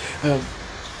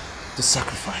 The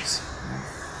sacrifice.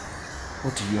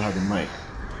 What do you have in mind?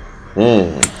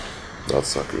 That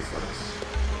sacrifice.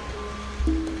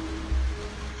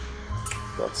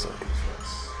 That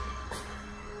sacrifice.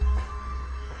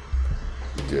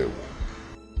 Yeah.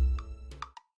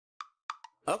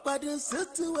 A bad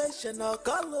situation or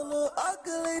color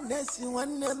ugliness you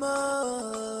want them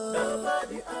all.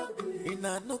 Nobody ugly. In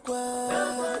a no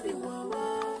nobody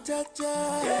wawa. Cha-cha.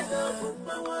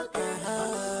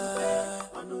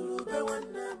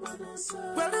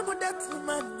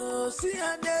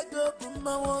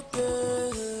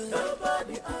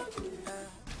 Nobody ugly.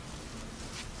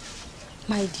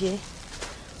 My dear,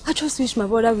 I just wish my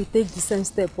brother would take the same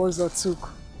step Ozo took.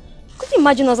 Could you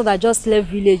imagine us that just left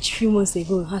village a few months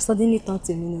ago and suddenly turned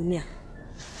to a millionaire?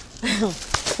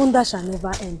 Wonder shall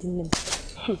never end in him.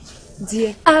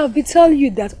 Dear, I'll be telling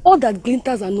you that all that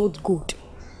glinters are not good.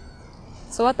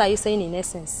 So what are you saying in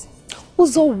essence?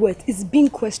 Ozo's worth is being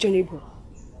questionable.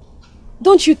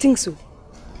 Don't you think so?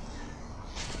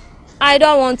 I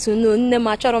don't want to know.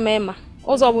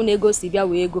 Ozo will nego sibia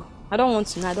we ego. I don't want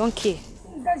to know. I don't care.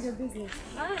 That's your business.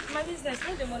 My business.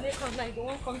 When the money comes, like the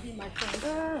one come be my friend.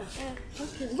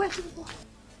 Okay. Where should we go?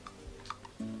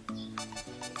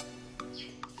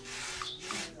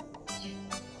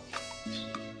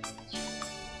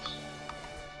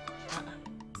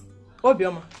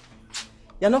 Obioma,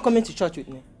 you're not coming to church with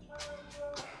me.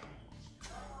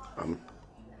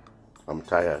 I'm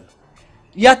tired.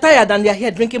 You're tired and you're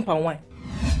here drinking palm wine.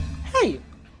 Hey,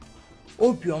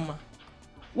 Obioma,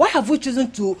 why have you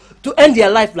chosen to end your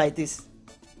life like this?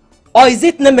 Or is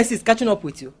it Nemesis catching up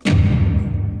with you?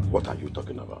 What are you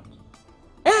talking about?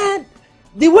 And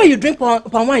the way you drink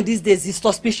palm wine these days is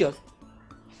suspicious.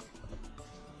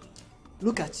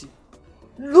 Look at you.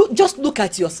 Just look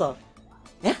at yourself.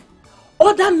 Yeah?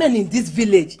 Other men in this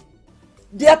village,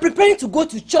 They are preparing to go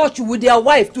to church with their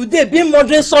wife today, being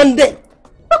Modern Sunday.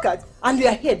 Look at, and we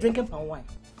are here drinking palm wine.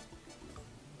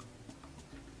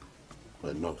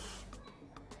 Enough.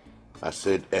 I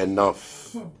said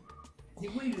enough.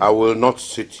 I will not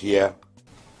sit here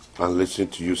and listen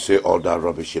to you say all that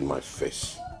rubbish in my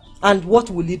face. And what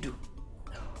will you do?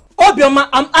 Obioma,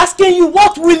 I'm asking you,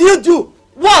 what will you do?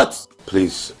 What?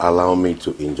 Please allow me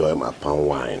to enjoy my palm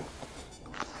wine.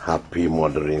 Happy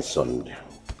Mothering Sunday.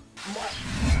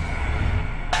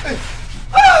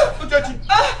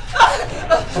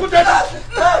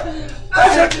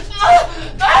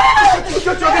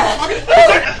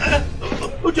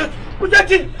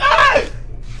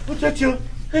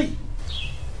 Hey,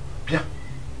 Pia,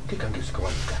 you can't get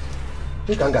squad.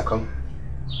 You can't get come.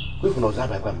 We can observe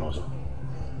by one.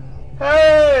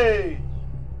 Hey!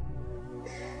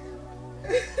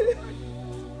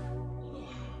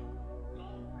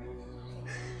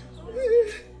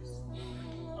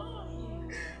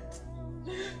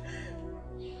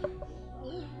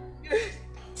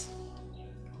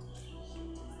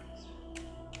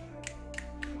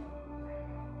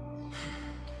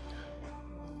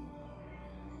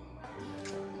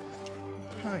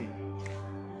 Hi.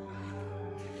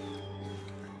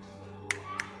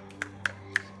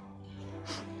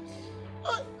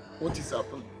 What is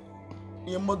happening?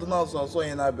 Your mother now so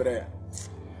in a bread.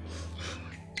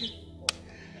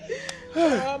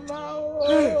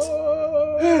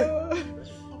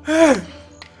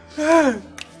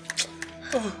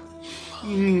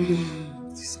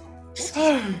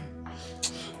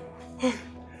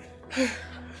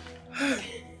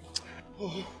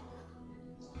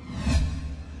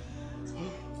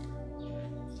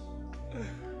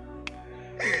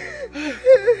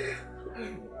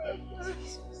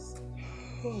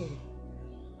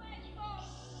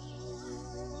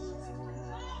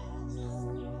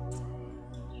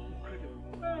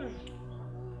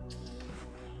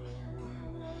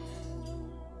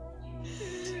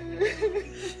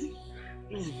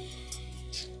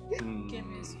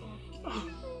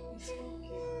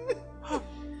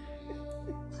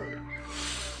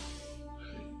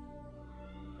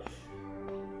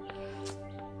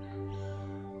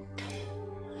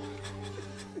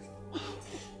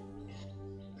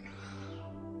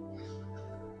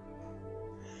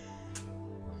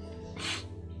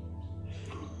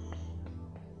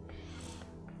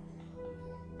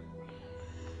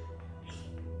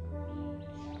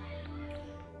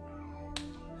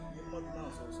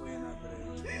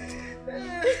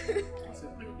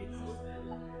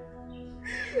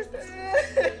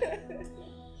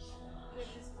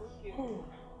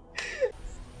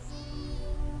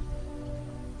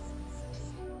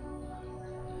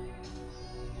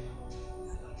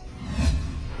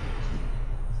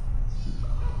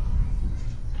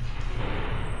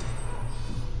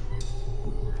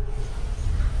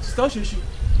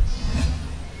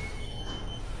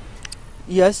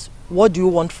 Yes, what do you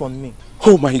want from me?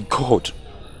 Oh my God.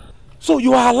 So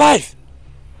you are alive?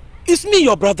 It's me,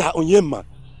 your brother Onyema.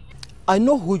 I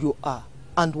know who you are,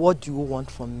 and what do you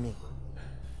want from me?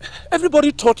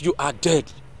 Everybody thought you are dead.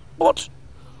 But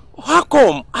how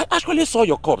come? I actually saw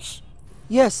your corpse.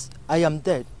 Yes, I am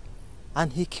dead,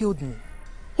 and he killed me.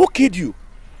 Who killed you?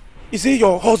 Is he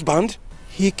your husband?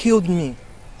 He killed me.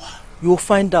 You'll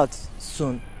find out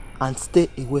soon, and stay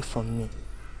away from me.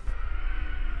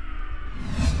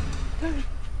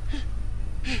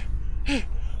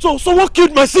 So someone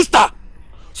killed my sister!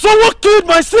 Someone killed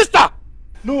my sister!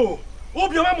 No!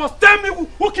 Obioma must tell me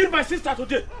who killed my sister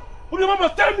today! Obioma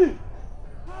must tell me!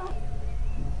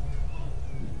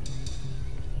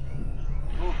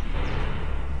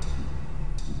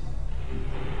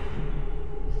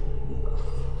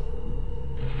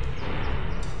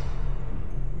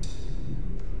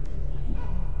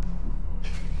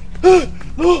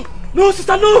 No! No,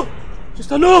 sister, no!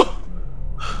 Sister, no!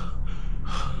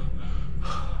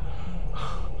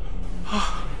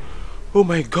 Oh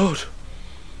my God.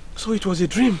 So it was a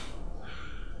dream.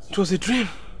 It was a dream.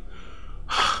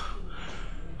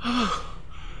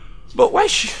 But why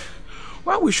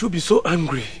we should be so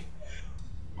angry?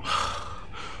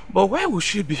 But why would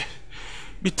she be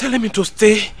telling me to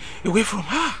stay away from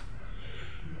her?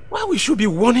 Why we should be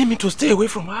warning me to stay away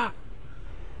from her?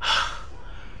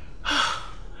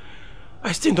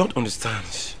 I still don't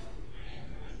understand.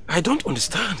 I don't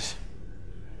understand.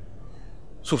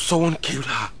 So someone killed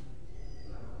her.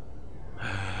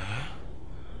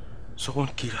 Someone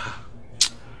killed her.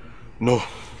 No.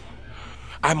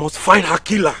 I must find her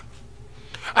killer.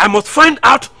 I must find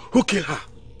out who killed her.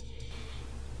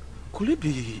 Could it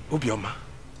be Obioma?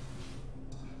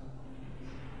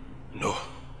 No.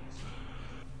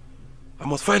 I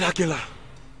must find her killer.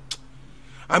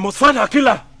 I must find her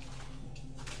killer.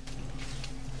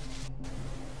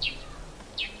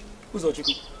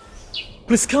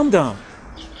 Please calm down.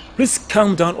 Please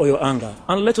calm down all your anger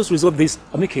and let us resolve this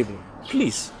amicably.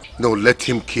 Please. No, let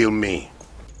him kill me.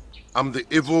 I'm the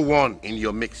evil one in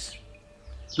your mix.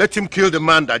 Let him kill the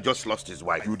man that just lost his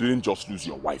wife. You didn't just lose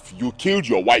your wife. You killed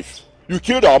your wife. You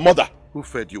killed our mother. Who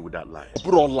fed you with that lie?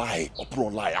 Bro, lie.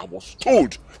 I was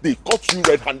told they caught you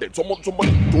red-handed. Somebody told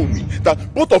me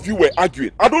that both of you were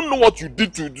arguing. I don't know what you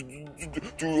did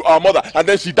to our mother, and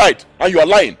then she died, and you are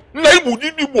lying.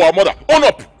 Our mother. Own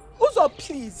up. Uzo,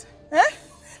 please.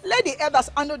 Let the elders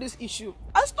handle this issue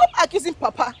and stop accusing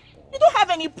Papa. You don't have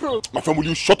any proof. My friend, will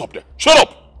you shut up there? Shut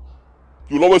up!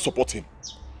 You'll always support him.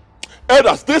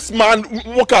 Elders, this man,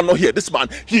 Moka not here, this man,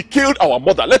 he killed our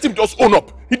mother. Let him just own up.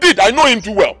 He did. I know him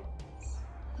too well.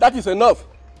 That is enough.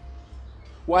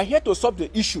 We are here to solve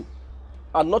the issue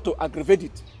and not to aggravate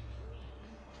it.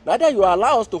 Neither you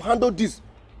allow us to handle this,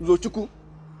 Uzochukwu,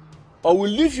 or we'll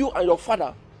leave you and your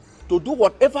father to do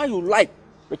whatever you like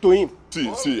to him.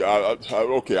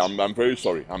 Okay, I'm very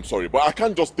sorry. I'm sorry, but I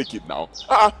can't just take it now.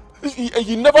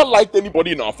 He never liked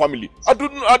anybody in our family. I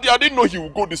didn't know he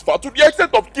would go this far to the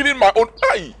extent of killing my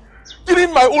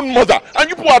own mother. And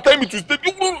you people are telling me to stay.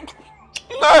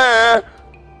 Nah.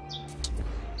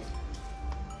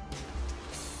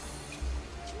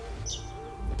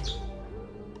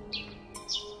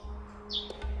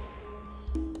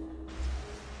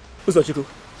 Uzochukwu,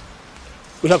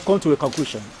 we have come to a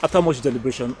conclusion after much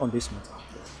deliberation on this matter.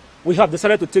 We have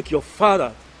decided to take your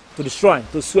father to the shrine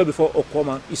to swear before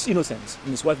Okwama his innocence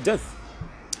in his wife's death.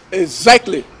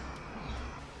 Exactly.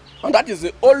 And that is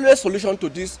the only solution to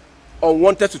this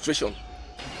unwanted situation.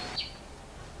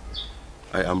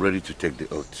 I am ready to take the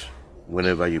oath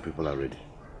whenever you people are ready.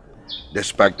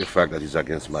 Despite the fact that it's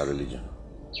against my religion.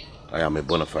 I am a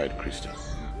bona fide Christian.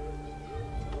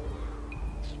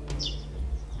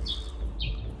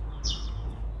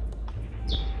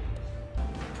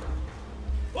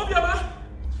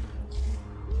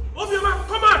 Obioma,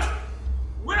 come out!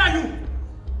 Where are you?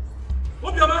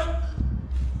 Obioma!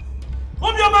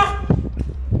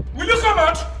 Will you come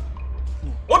out?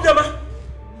 Obioma!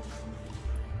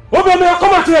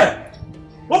 Come out here!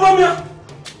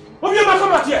 Obioma,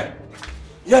 come out here!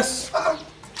 Yes. I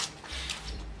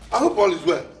hope all is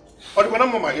well. Or the man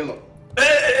of my in-law.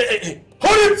 Hey!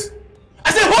 Hold it!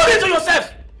 I said hold it to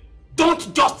yourself!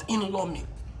 Don't just in-law me.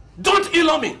 Don't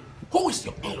in-law me. Who is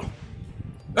your in-law?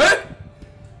 Eh?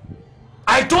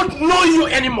 I don't know you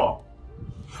anymore.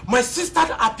 My sister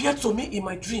appeared to me in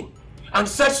my dream and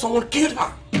said someone killed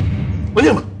her.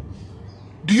 Onyema,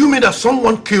 do you mean that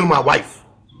someone killed my wife?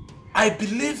 I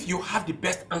believe you have the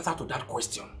best answer to that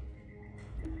question.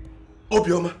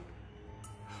 Obioma,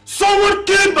 someone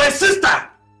killed my sister!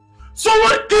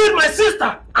 Someone killed my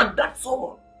sister! And that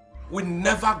someone will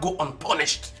never go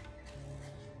unpunished.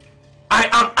 I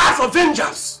am out for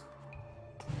vengeance.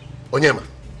 Onyema,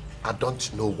 I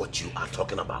don't know what you are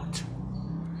talking about.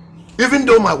 Even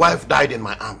though my wife died in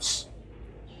my arms,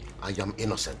 I am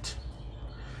innocent.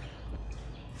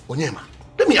 Onyema,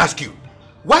 let me ask you,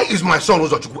 why is my son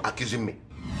Uzochukwu accusing me?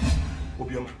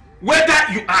 Obioma,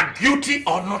 whether you are guilty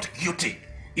or not guilty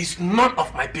is none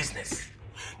of my business.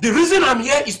 The reason I'm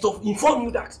here is to inform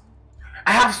you that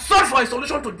I have sought for a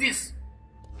solution to this.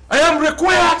 I am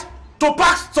required to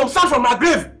pass some sand from my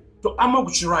grave to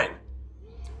Amogu Shrine,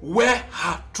 where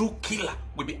her true killer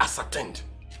will be ascertained.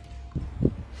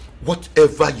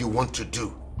 Whatever you want to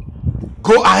do,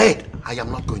 go ahead. I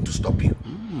am not going to stop you.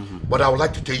 But I would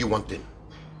like to tell you one thing.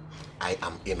 I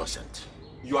am innocent.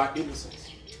 You are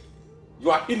innocent. You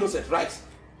are innocent, right?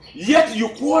 Yet you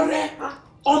quarrel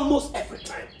almost every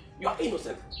time. You are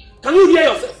innocent. Can you hear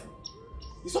yourself?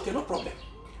 It's okay, no problem.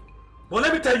 But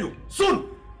let me tell you, soonest,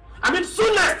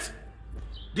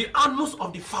 the annals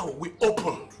of the fowl will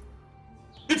open.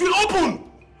 It will open.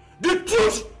 The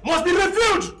truth must be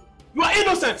revealed. You are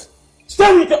innocent.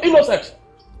 Stay with your innocence.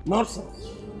 Nonsense.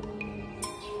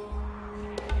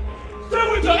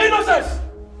 Stay with your innocence.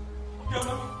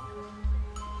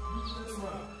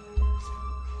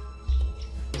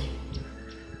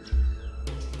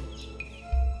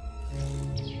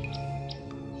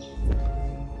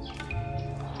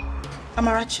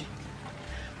 Amarachi,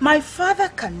 my father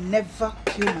can never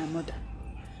kill my mother.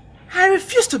 I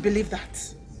refuse to believe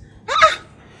that.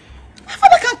 My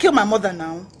father can't kill my mother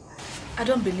now. I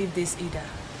don't believe this either.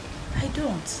 I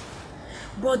don't.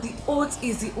 But the oath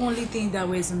is the only thing that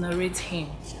will exonerate him.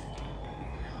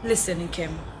 Listen,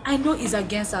 Nkem, I know it's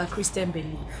against our Christian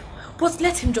belief, but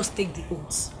let him just take the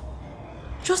oath.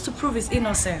 Just to prove his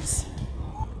innocence.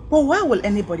 But why will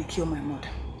anybody kill my mother?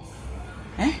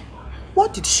 Eh?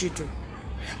 What did she do?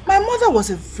 My mother was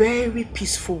a very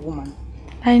peaceful woman.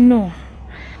 I know.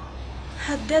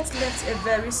 Her death left a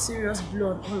very serious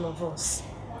blow on all of us.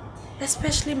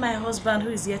 Especially my husband, who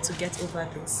is yet to get over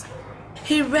this.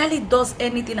 He rarely does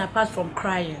anything apart from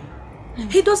crying.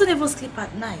 He doesn't even sleep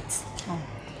at night. Oh.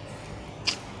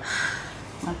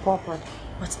 My poor brother.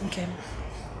 But Nkem,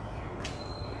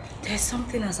 there's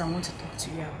something else I want to talk to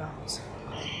you about.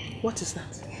 What is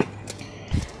that?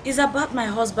 It's about my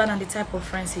husband and the type of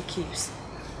friends he keeps.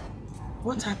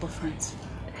 What type of friends?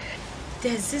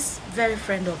 There's this very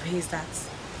friend of his that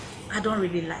I don't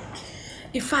really like.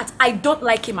 In fact, I don't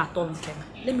like him at all, Nkem.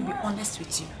 Let me be honest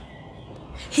with you.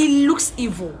 He looks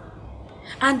evil.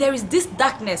 And there is this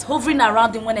darkness hovering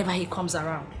around him whenever he comes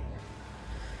around.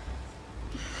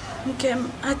 Nkem,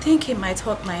 I think he might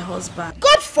hurt my husband.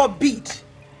 God forbid!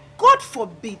 God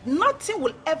forbid! Nothing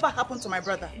will ever happen to my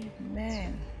brother.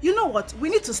 Amen. You know what? We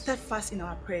need to step fast in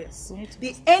our prayers.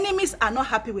 The enemies are not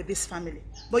happy with this family.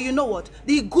 But you know what?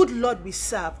 The good Lord we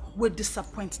serve will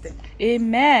disappoint them.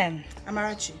 Amen.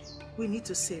 Amarachi, we need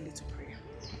to say a little prayer.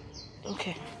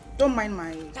 Okay. Don't mind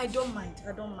my... I don't mind.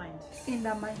 I don't mind. In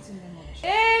the mighty name of Jesus.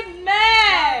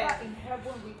 Amen. Father in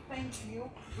heaven, we thank you.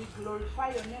 We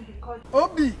glorify your name because...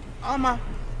 Obi, Ama,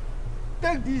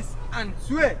 take this and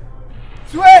swear.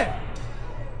 Swear!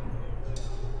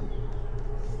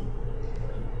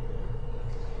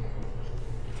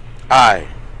 I,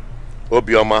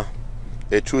 Obioma,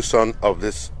 a true son of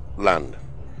this land,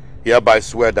 hereby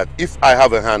swear that if I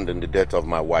have a hand in the death of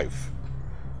my wife,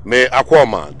 may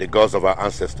Akwoma, the gods of our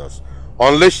ancestors,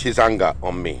 unleash his anger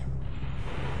on me.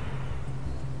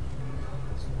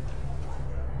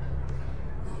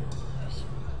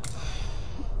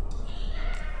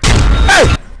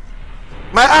 Hey!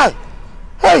 My eye!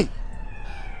 Hey!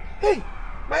 Hey!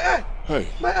 My eye! Hey.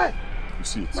 My eye! You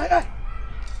see it? My eye!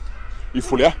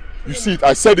 Ifulia, you see it?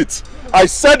 I said it. I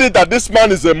said it that this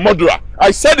man is a murderer.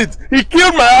 I said it. He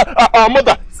killed my our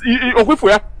mother.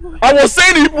 I was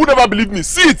saying he would never believe me.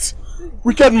 See it?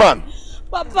 Wicked man.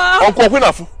 Papa. Uncle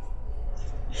Winafu.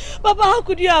 Papa, how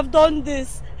could you have done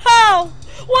this? How?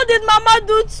 What did Mama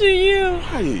do to you?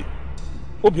 Hey,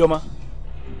 Obioma,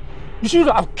 you should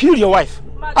have killed your wife.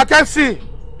 I can't see.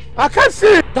 I can't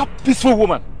see. That peaceful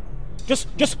woman. Just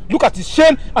look at the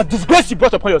shame and disgrace you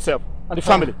brought upon yourself and the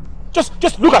family.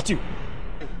 Just look at you.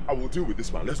 I will deal with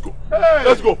this man. Let's go. Hey.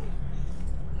 Let's go.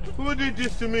 Who did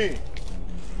this to me?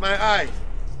 My eye.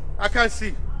 I can't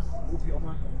see.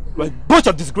 You're a bunch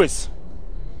of disgrace.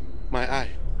 My eye.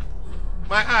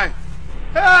 My eye.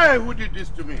 Hey, who did this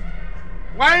to me?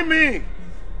 Why me?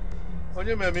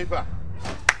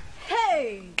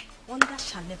 Hey, wonder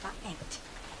shall never end.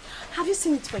 Have you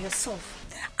seen it for yourself?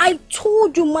 I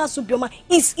told you Master Bioma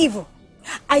is evil.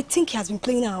 I think he has been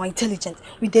playing our intelligence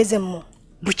with Dezemo.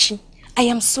 Buchi, I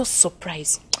am so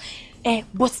surprised.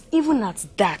 But even at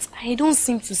that, I don't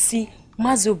seem to see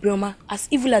Master Bioma as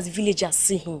evil as villagers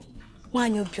see him.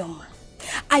 Wanyo Bioma,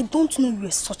 I don't know you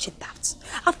are such a that.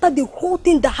 After the whole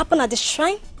thing that happened at the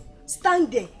shrine,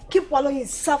 stand there, keep wallowing in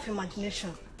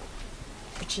self-imagination.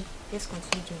 Buchi, let's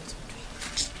continue doing what we're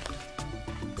doing.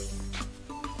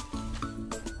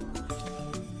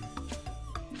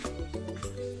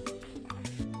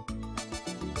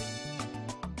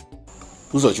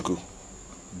 Uzochukwu,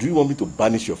 do you want me to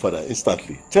banish your father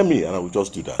instantly? Tell me and I will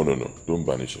just do that. No. Don't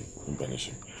banish him. Don't banish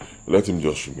him. Let him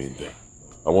just remain there.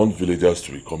 I want villagers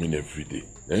to be coming every day.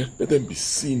 Let them be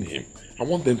seeing him. I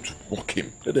want them to mock him.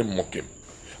 Let them mock him.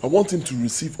 I want him to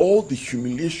receive all the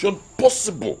humiliation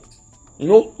possible. You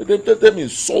know, let them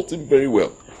insult him very well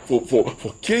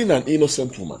for killing an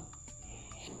innocent woman.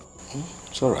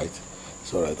 It's all right.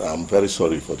 It's all right. I'm very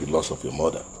sorry for the loss of your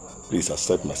mother. Please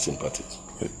accept my sympathies.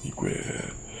 Igwe,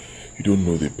 you don't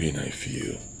know the pain I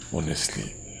feel,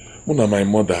 honestly. When my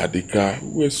mother Adika,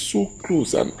 we were so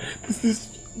close, and this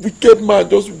wicked man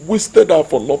just wasted her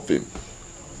for nothing.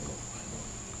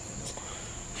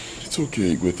 It's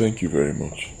okay, Igwe. Thank you very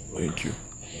much. Thank you.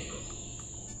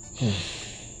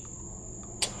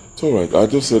 It's alright. I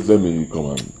just said let me come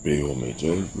and pay homage.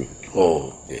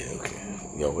 Oh, yeah, okay.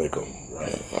 You're welcome.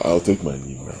 I'll take my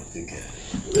leave now.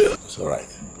 It's alright.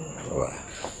 Alright.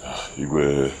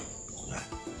 Igwe.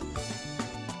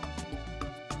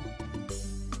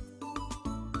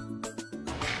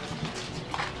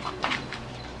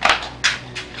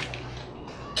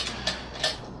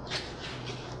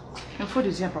 Your food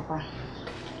is here, Papa.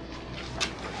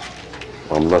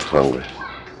 I'm not hungry.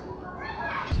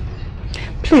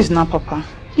 Please now, Papa.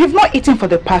 You've not eaten for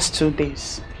the past 2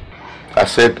 days. I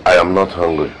said I am not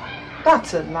hungry.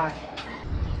 That's a lie.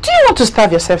 Do you want to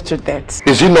starve yourself to death?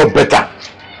 Is it not better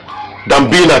than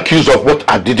being accused of what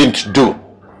I didn't do?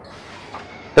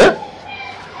 Eh?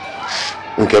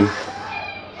 Okay,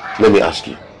 let me ask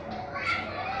you.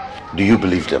 Do you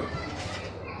believe them?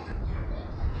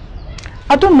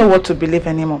 I don't know what to believe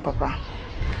anymore, Papa.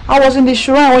 I was in the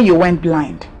shrine when you went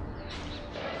blind.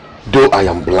 Though I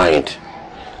am blind,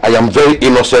 I am very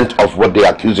innocent of what they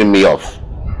are accusing me of.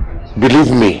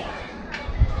 Believe me.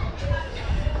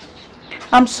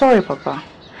 I'm sorry, Papa,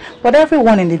 but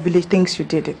everyone in the village thinks you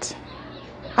did it.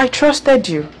 I trusted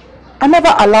you. I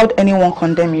never allowed anyone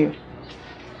condemn you.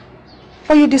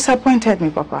 But you disappointed me,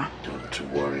 Papa.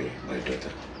 Don't worry, my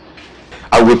daughter.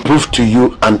 I will prove to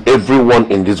you and everyone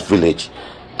in this village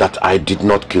that I did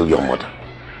not kill your mother.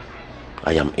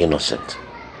 I am innocent.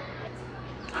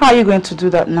 How are you going to do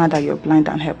that now that you're blind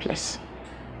and helpless?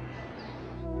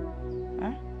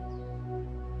 Huh?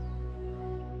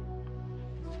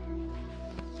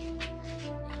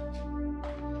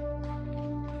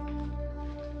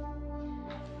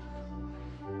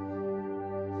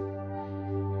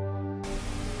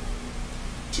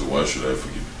 So why should I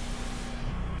forgive you?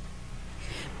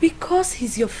 Because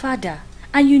he's your father,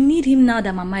 and you need him now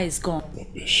that Mama is gone.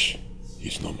 Rubbish.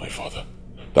 He's not my father.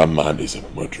 That man is a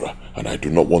murderer, and I do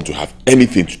not want to have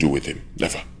anything to do with him.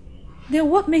 Never. Then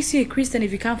what makes you a Christian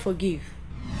if you can't forgive?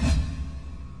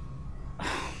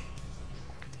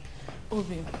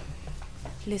 Obi,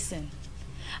 listen.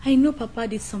 I know Papa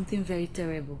did something very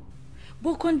terrible,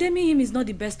 but condemning him is not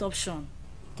the best option.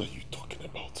 What are you talking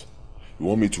about? You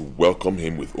want me to welcome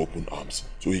him with open arms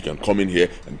so he can come in here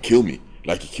and kill me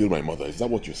like he killed my mother? Is that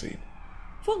what you're saying?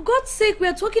 For God's sake, we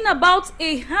are talking about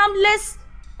a harmless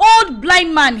old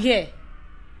blind man here.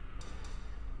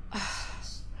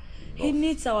 He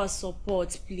needs our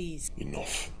support, please.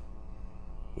 Enough.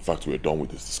 In fact, we're done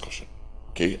with this discussion.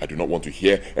 Okay? I do not want to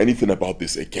hear anything about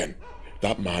this again.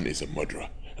 That man is a murderer,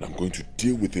 and I'm going to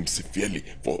deal with him severely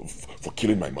for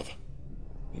killing my mother.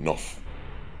 Enough.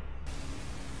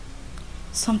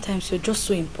 Sometimes you're just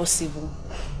so impossible.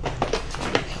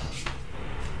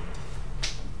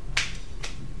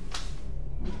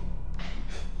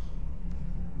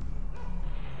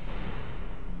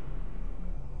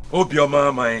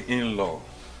 Obioma, my in-law.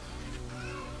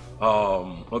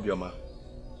 Obioma.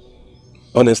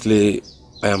 Honestly,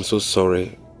 I am so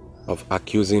sorry of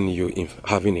accusing you of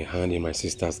having a hand in my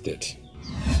sister's death.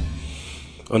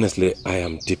 Honestly, I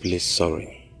am deeply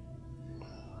sorry.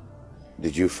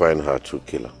 Did you find her true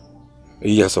killer?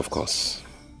 Yes, of course.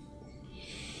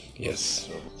 Yes.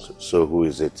 So who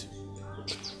is it?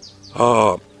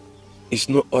 It's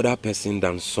no other person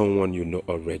than someone you know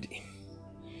already.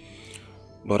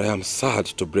 But I am sad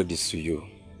to break this to you.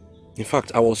 In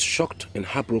fact, I was shocked and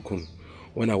heartbroken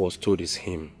when I was told it's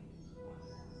him.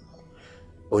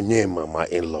 Onyema, my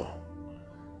in-law,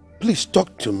 please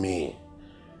talk to me.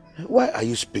 Why are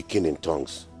you speaking in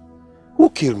tongues? Who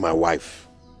killed my wife?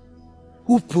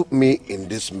 Who put me in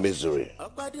this misery?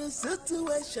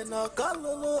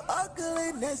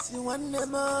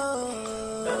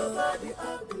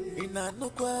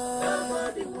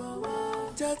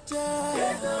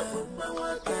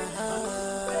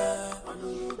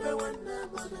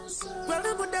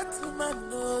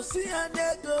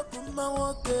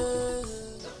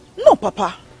 No,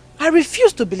 Papa. I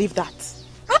refuse to believe that.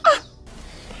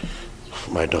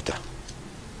 My daughter,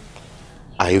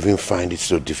 I even find it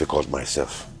so difficult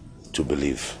myself to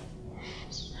believe.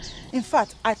 In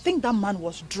fact, I think that man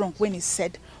was drunk when he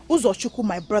said Uzochukwu,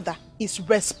 my brother, is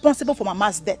responsible for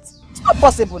Mama's death. It's not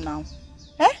possible now.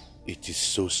 Eh? It is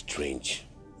so strange.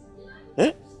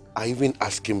 Eh? I even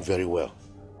asked him very well,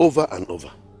 over and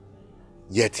over.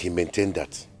 Yet he maintained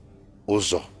that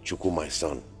Uzochukwu, my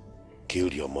son,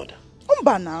 killed your mother.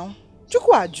 Umba now.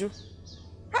 Chukwu Aju.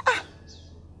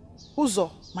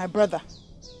 Uzo, my brother.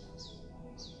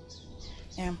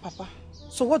 Papa,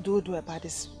 so what do we do about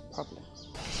this problem?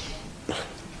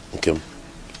 Okay.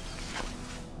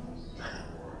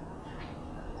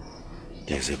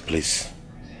 There's a place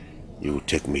you will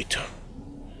take me to.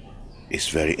 It's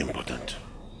very important.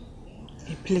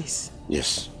 A place?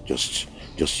 Yes, just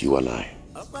you and I.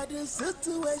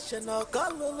 Situation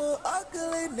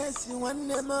ugliness you want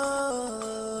them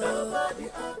nobody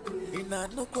ugly in a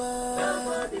no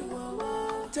nobody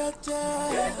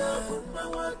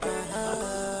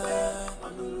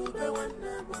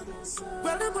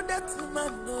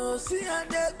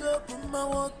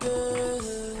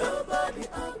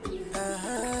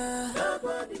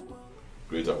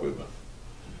Great Akweba.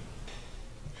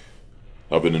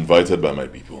 I've been invited by my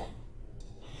people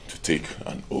to take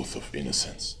an oath of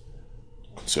innocence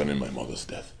concerning my mother's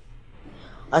death.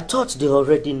 I thought they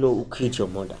already know who killed your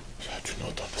mother. I do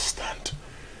not understand.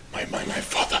 My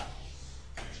father.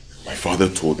 My father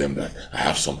told them that I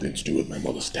have something to do with my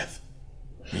mother's death.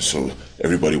 And so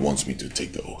everybody wants me to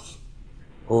take the oath.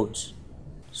 Oath?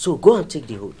 So go and take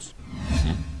the oath.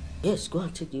 Yes, go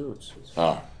and take the oath.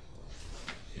 No.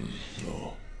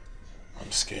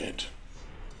 I'm scared.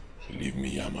 Believe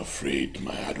me, I'm afraid.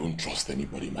 I don't trust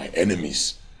anybody. My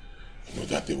enemies, I know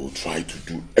that they will try to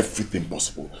do everything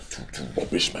possible to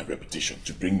rubbish my reputation,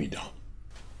 to bring me down.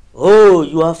 Oh,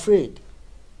 you are afraid?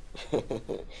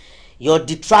 Your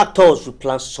detractors will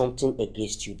plan something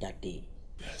against you that day.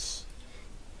 Yes.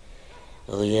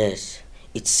 Oh yes.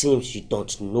 It seems you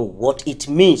don't know what it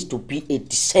means to be a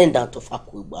descendant of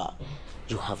Akuba.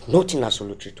 You have nothing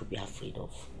absolutely to be afraid of.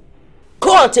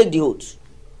 Go and take the oath.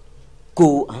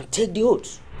 Go and take the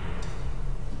oath.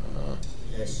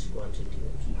 Yes, go and take the oath.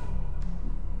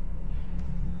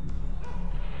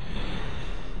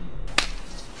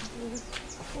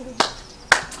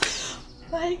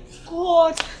 My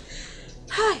God.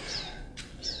 Hi.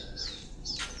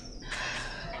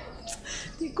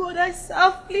 The God I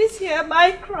serve, please hear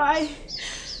my cry.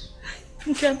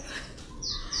 Okay.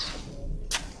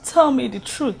 Tell me the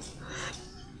truth.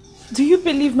 Do you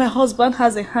believe my husband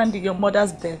has a hand in your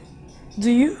mother's death?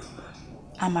 Do you?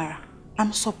 Amara,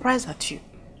 I'm surprised at you.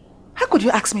 How could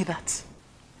you ask me that?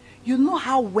 You know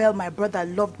how well my brother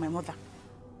loved my mother.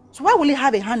 So why will he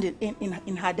have a hand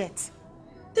in her death?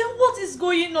 Then what is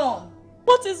going on?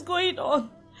 What is going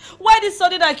on? Why this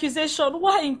sudden accusation?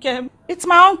 Why, Nkem? It's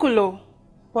my uncle, oh.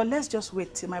 But let's just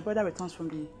wait till my brother returns from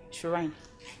the shrine.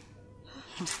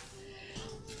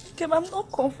 Nkem, I'm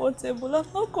not comfortable. I'm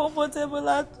not comfortable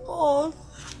at all.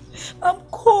 I'm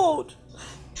cold.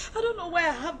 I don't know why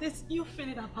I have this ill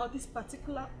feeling about this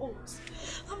particular oath.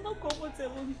 I'm not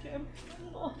comfortable, Nkem.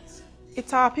 I'm not.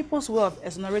 It's our people's way of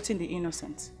exonerating the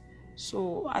innocent.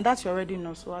 So, and that you already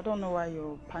know, so I don't know why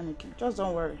you're panicking. Just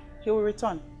don't worry. He will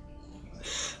return.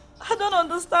 I don't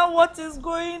understand what is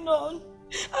going on.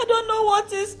 I don't know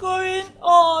what is going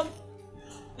on.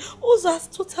 Uzo has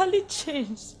totally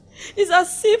changed. It's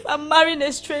as if I'm marrying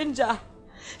a stranger.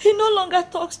 He no longer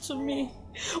talks to me.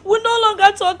 We no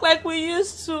longer talk like we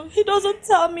used to. He doesn't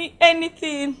tell me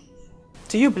anything.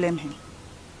 Do you blame him?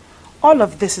 All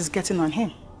of this is getting on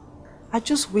him. I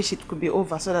just wish it could be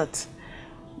over so that,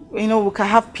 we can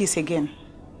have peace again.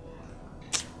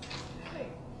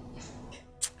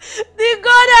 The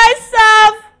God I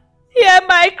serve, hear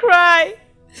my cry.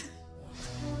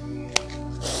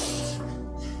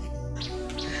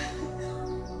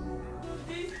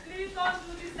 Please don't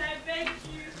do this, I beg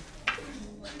you.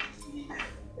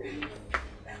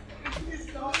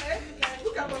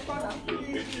 Look at my father.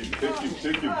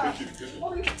 Take him.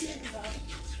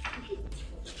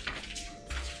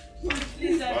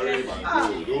 Please, I beg you.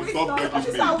 Don't stop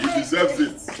begging me. He deserves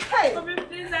it. Hey!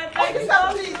 Please, I beg you.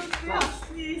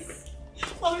 Please.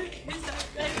 Please, I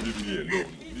beg you. Leave me alone.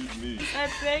 Leave me. I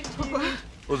beg you.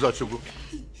 Ozachugu,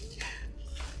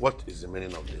 what is the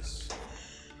meaning of this?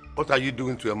 What are you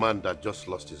doing to a man that just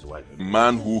lost his wife? A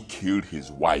man who killed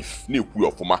his wife.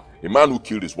 A man who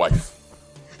killed his wife.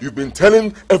 You've been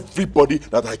telling everybody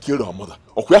that I killed her mother.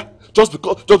 Okay? Just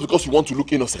because you want to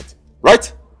look innocent.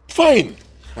 Right? Fine.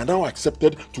 And now I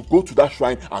accepted to go to that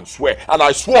shrine and swear. And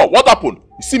I swore. What happened?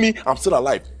 You see me? I'm still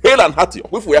alive. Hale and hearty.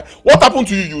 What happened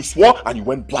to you? You swore and you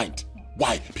went blind.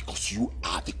 Why? Because you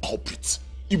are the culprit.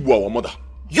 Ibu, our mother.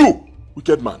 You,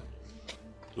 wicked man.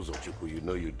 Uzochukwu, you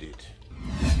know you did.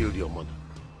 You killed your mother.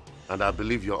 And I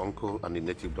believe your uncle and the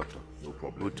native doctor. No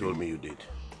problem. Who told me you did.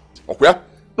 Okay?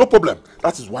 No problem.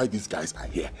 That is why these guys are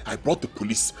here. I brought the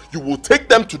police. You will take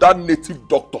them to that native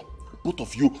doctor. Both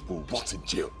of you will rot in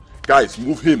jail. Guys,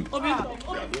 move him. Pick him up,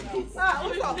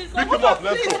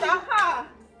 let's go.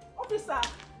 Officer.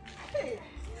 Hey.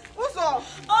 Uzo.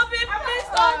 Obi, please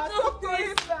don't do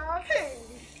this. Hey.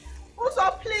 Uzo,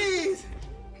 please.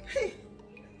 Hey.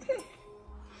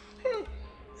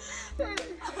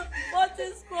 What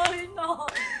is going on?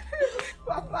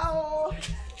 Papa, oh.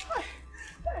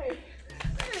 Hey.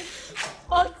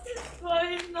 What is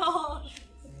going on?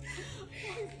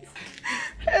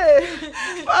 Hey,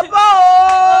 Papa,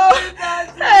 oh!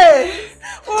 Hey,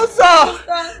 Uzo!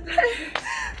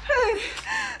 Hey.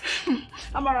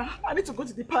 Amara, I need to go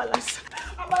to the palace.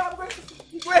 Amara, I'm going to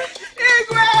Igwe!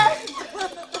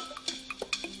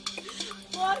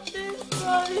 What is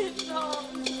going on?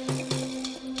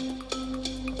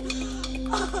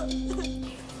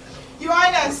 Your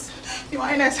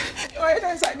Highness,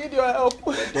 I need your help.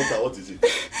 Doctor, what is it?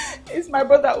 It's my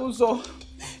brother Uzo.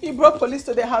 He brought police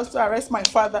to the house to arrest my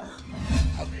father.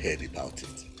 I've heard about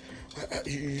it.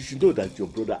 You should know that your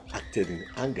brother acted in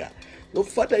anger. Your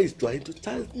father is trying to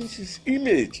tarnish his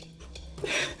image.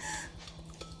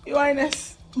 Your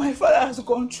Highness, my father has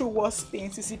gone through worse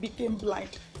things since he became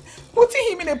blind.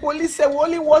 Putting him in a police cell will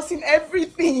only worsen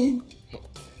everything.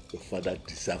 Your father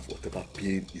deserves whatever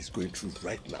pain he's going through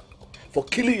right now for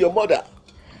killing your mother.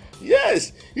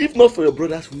 Yes, if not for your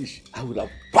brother's wish, I would have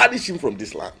banished him from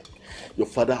this land. Your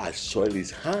father has soiled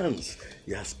his hands.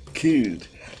 He has killed.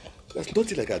 There's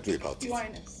nothing I can do about it. Your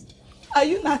Highness, are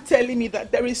you not telling me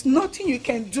that there is nothing you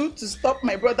can do to stop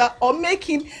my brother or make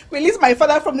him release my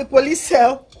father from the police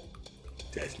cell?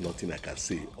 There is nothing I can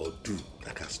say or do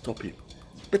that can stop him.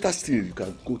 Better still, you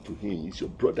can go to him. He's your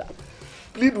brother.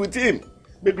 Plead with him.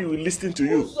 Maybe he will listen to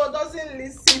you. Uzo doesn't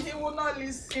listen. He will not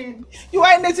listen. Your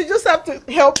Highness, you just have to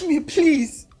help me,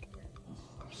 please.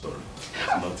 I'm sorry.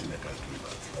 There's nothing I can do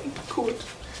about it. Good.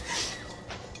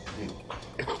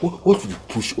 What will you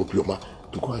push Obioma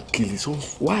to go and kill his own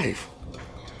wife?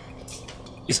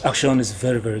 His action is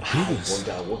very, very grievous.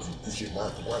 I wonder what will push him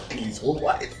out to go and kill his own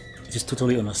wife. It is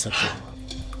totally unacceptable.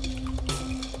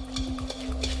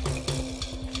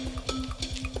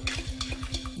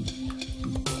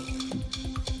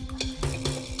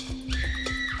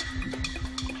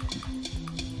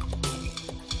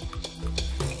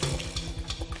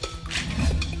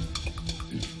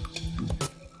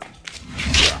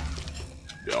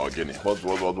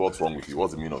 What's wrong with you?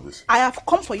 What's the meaning of this? I have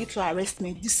come for you to arrest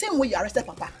me the same way you arrested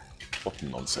Papa. What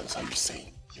nonsense are you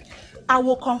saying? I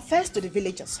will confess to the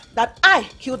villagers that I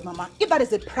killed Mama. If that is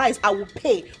the price I will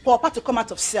pay for Papa to come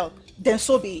out of cell, then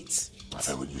so be it. My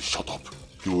friend, will you shut up?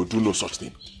 You will do no such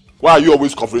thing. Why are you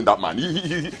always covering that man?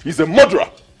 He's a murderer.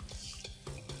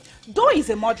 Though he's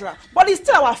a murderer, but he's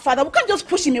still our father. We can't just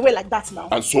push him away like that now.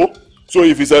 And so? So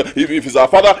if he's our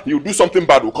father, he will do something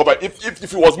bad, we'll cover it. If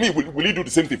it was me, will he do the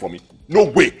same thing for me? No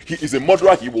way. He is a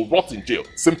murderer, he will rot in jail.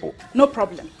 Simple. No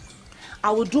problem.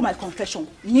 I will do my confession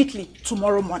neatly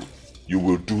tomorrow morning. You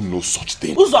will do no such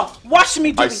thing. Uzo, watch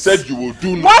me do I it. said you will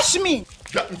do no... Watch me!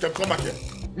 Yeah, Nkem, come back here.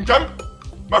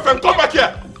 Nkem! My friend, come back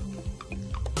here!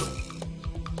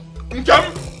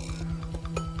 Nkem!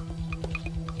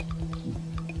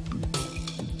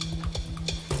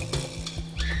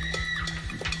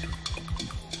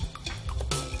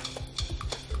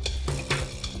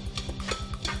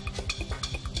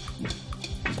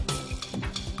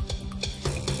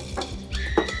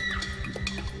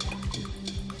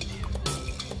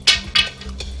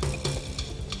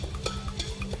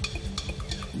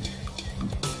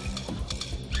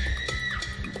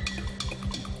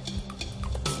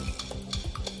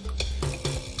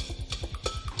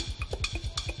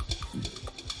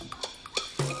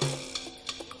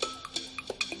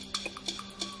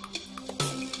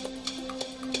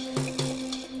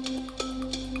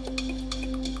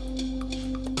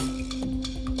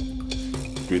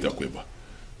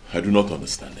 I do not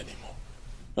understand anymore.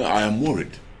 I am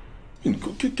worried.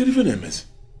 MS.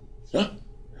 Huh?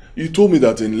 You told me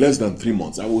that in less than 3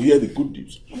 months I will hear the good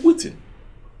news. I'm waiting.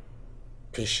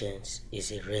 Patience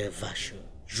is a rare virtue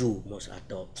you must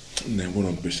adopt. What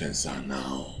on patience are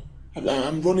now?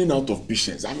 I'm running out of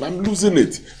patience. I'm losing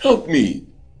it. Help me.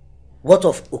 What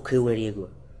of Okeweriego?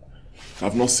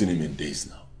 I've not seen him in days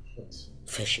now.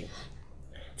 Fetch him.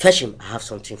 Fetch him. I have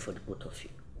something for the both of you.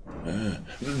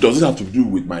 Does it have to do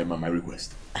with my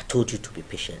request? I told you to be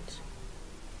patient.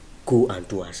 Go and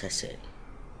do as I said.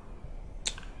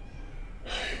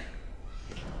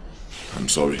 I'm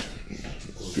sorry.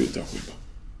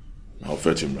 I'll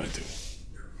fetch him right away.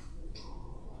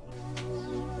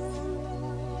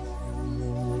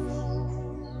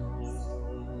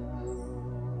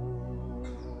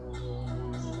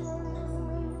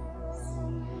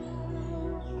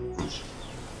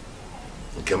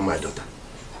 Okay, my daughter.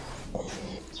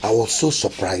 I was so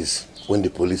surprised when the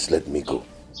police let me go.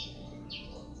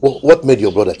 What made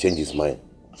your brother change his mind?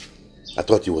 I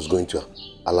thought he was going to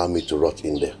allow me to rot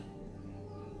in there.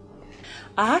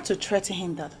 I had to threaten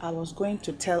him that I was going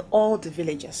to tell all the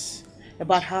villagers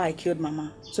about how I killed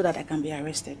Mama so that I can be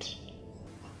arrested.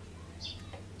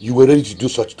 You were ready to do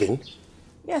such thing?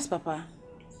 Yes, Papa.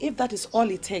 If that is all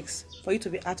it takes for you to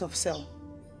be out of cell,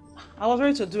 I was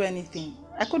ready to do anything.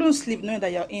 I couldn't sleep knowing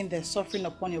that you're in there suffering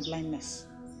upon your blindness.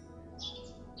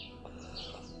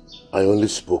 I only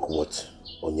spoke what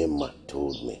Onyema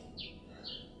told me.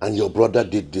 And your brother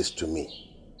did this to me.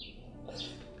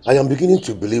 I am beginning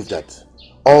to believe that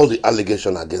all the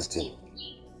allegation against him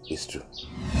is true.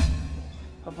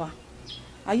 Papa,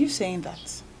 are you saying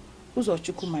that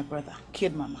Uzochukwu, my brother,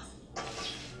 killed Mama?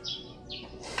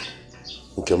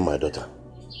 Okay, my daughter.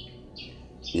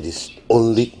 It is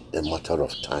only a matter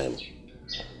of time.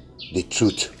 The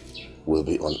truth will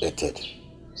be unaided.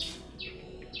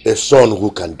 A son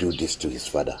who can do this to his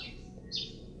father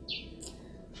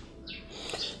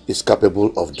is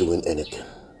capable of doing anything.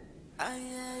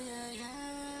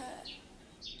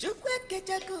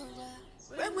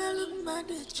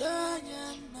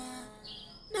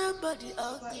 Nobody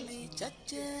ugly,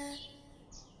 chacha.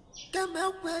 Come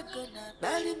out, we're gonna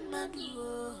bally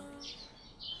madu.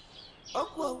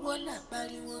 Okwa wanna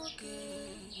bally woke.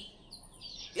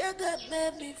 You got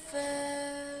made me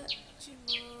fair,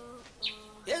 Chimo.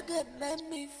 You got made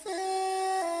me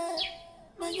fair.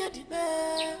 My yadi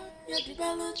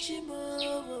bello, Chimo.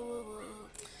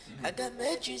 I got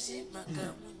made you see my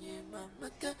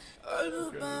maka. All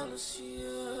about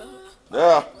you.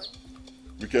 Yeah,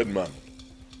 wicked man.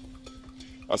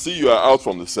 I see you are out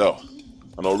from the cell,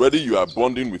 and already you are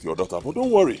bonding with your daughter. But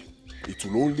don't worry, it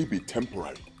will only be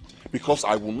temporary, because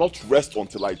I will not rest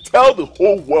until I tell the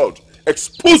whole world,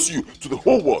 expose you to the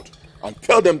whole world, and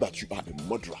tell them that you are a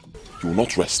murderer. You will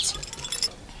not rest.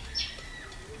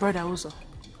 Brother Uzo,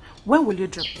 when will you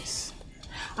drop this?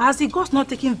 Has the ghost not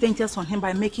taken vengeance on him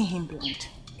by making him blind?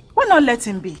 Why not let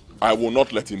him be? I will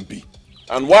not let him be.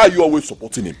 And why are you always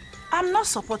supporting him? I'm not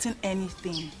supporting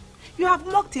anything. You have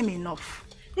mocked him enough.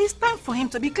 It's time for him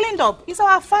to be cleaned up. He's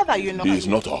our father, you know. He is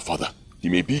not our father. He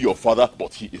may be your father,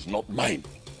 but he is not mine.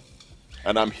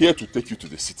 And I'm here to take you to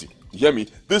the city. You hear me?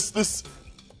 This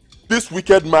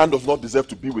wicked man does not deserve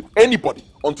to be with anybody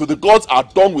until the gods are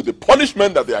done with the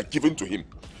punishment that they are giving to him.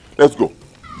 Let's go.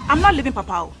 I'm not leaving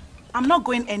Papa. I'm not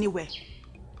going anywhere.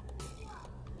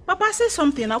 Papa, say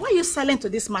something. Now, why are you silent to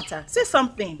this matter? Say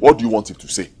something. What do you want him to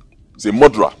say? He's a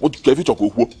murderer. What do you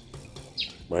care?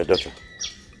 My daughter,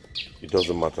 it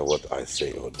doesn't matter what I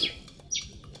say or do.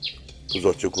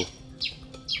 Uzochukwu,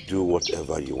 do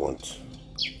whatever you want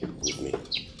with me.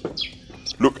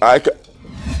 Look,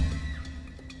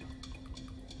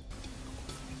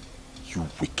 you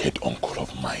wicked uncle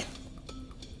of mine.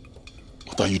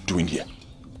 What are you doing here?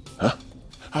 Huh?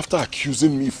 After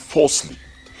accusing me falsely,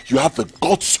 you have the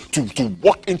guts to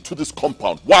walk into this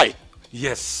compound. Why?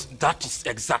 Yes, that is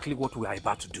exactly what we are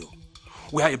about to do.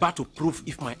 We are about to prove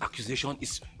if my accusation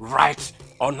is right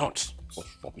or not. What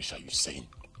rubbish are you saying?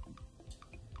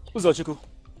 Uzochukwu,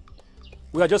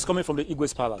 we are just coming from the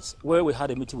Igwe's palace, where we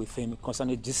had a meeting with him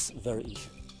concerning this very issue.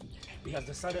 He has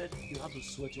decided you have to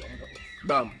swear to honor oath.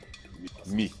 Bam.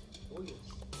 Me?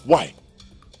 Why?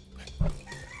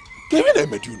 Kevin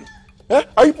Emedunu,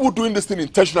 are you people doing this thing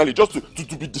intentionally just to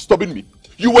be disturbing me?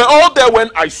 You were all there when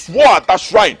I swore at that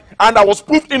shrine and I was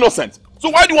proved innocent. So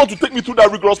why do you want to take me through that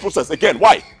rigorous process again?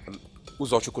 Why?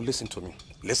 Uzochukwu, listen to me.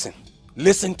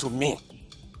 Listen to me.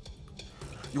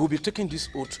 You will be taking this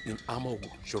oath in Amogu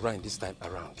shrine this time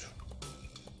around.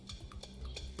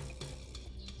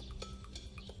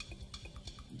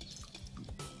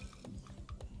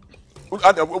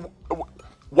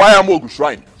 Why Amogu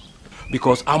shrine?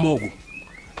 Because Amogu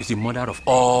is the mother of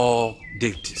all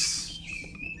deities.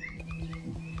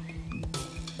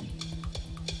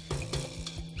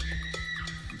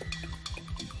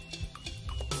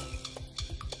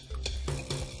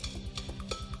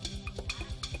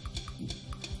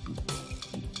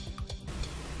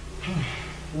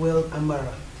 Well,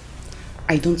 Amara,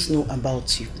 I don't know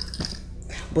about you,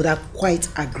 but I quite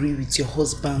agree with your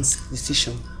husband's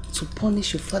decision to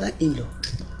punish your father-in-law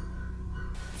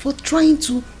for trying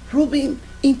to rob him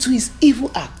into his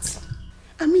evil acts.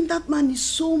 I mean, that man is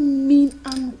so mean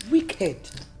and wicked.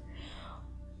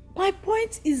 My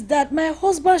point is that my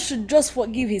husband should just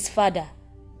forgive his father.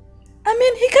 I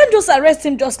mean, he can't just arrest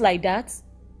him just like that.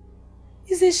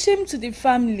 It's a shame to the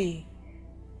family.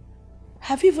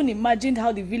 Have you even imagined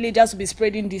how the villagers will be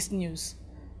spreading this news?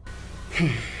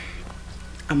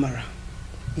 Amara,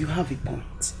 you have a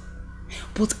point.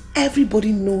 But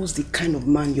everybody knows the kind of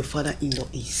man your father-in-law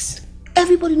is.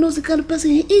 Everybody knows the kind of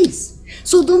person he is.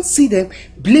 So don't see them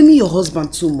blaming your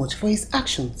husband too much for his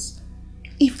actions.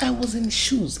 If I was in his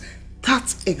shoes,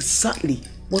 that's exactly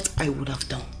what I would have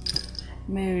done.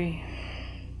 Mary,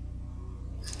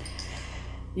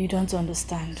 you don't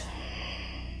understand.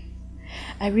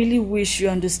 I really wish you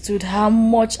understood how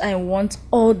much I want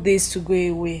all this to go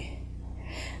away.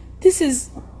 This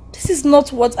is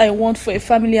not what I want for a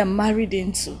family I'm married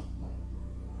into.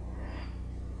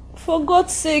 For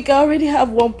God's sake, I already have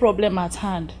one problem at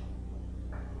hand.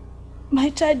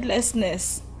 My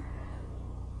childlessness.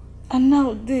 And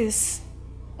now this.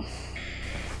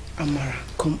 Amara,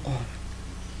 come on.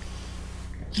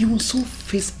 You will soon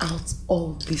face out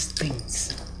all these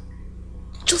things.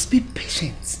 Just be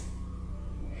patient.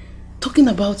 Talking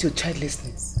about your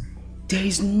childlessness, there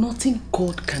is nothing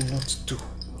God cannot do.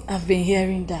 I've been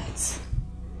hearing that.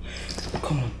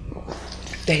 Come on.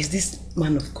 There is this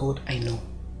man of God I know.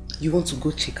 You want to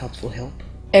go check out for help?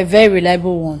 A very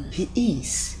reliable one. He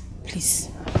is. Please.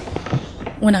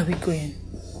 When are we going?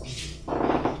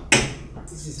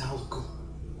 This is how it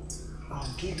goes.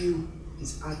 I'll give you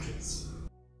his address.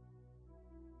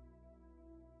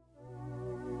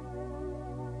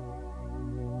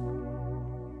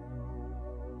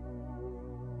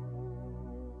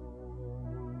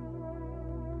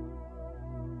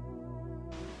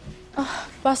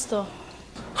 Pastor.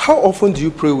 How often do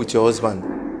you pray with your husband?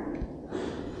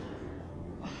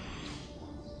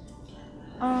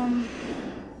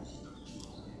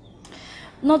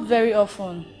 Not very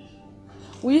often.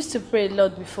 We used to pray a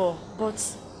lot before,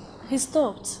 but he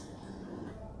stopped.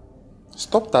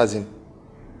 Stopped as in?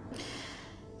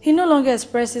 He no longer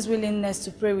expressed his willingness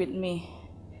to pray with me,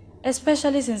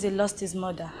 especially since he lost his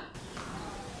mother.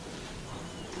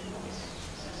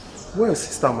 Well,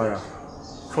 Sister Mara,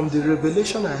 from the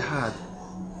revelation I had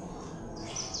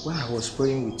when I was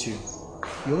praying with you,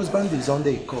 your husband is under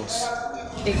a curse.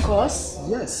 A curse?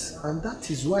 Yes, and that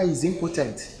is why he's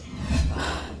impotent.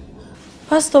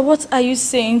 Pastor, what are you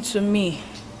saying to me?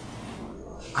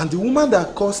 And the woman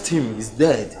that caused him is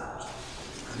dead.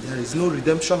 And there is no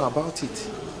redemption about it.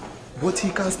 But he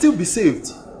can still be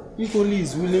saved if only he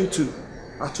is willing to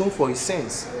atone for his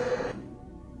sins.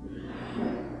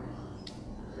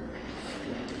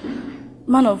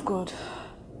 Man of God,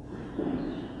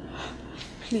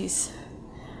 please,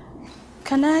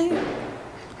 can I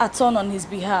atone on his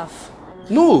behalf?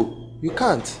 No, you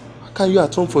can't. How can you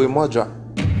atone for a murderer?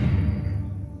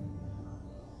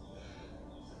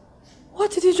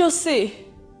 What did you just say?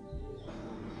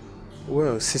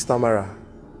 Well, Sister Mara,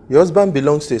 your husband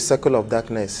belongs to a circle of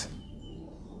darkness.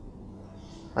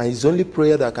 And it's only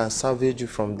prayer that can salvage you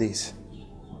from this.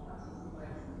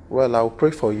 Well, I'll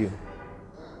pray for you.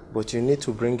 But you need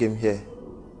to bring him here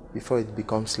before it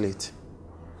becomes late.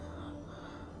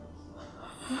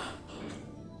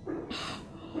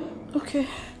 Okay.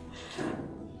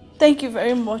 Thank you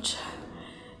very much.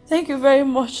 Thank you very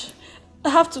much. I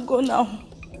have to go now.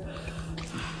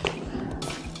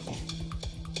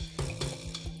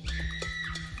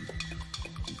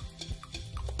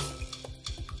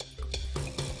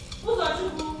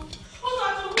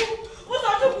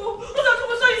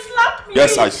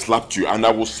 Yes, I slapped you, and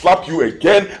I will slap you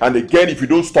again and again if you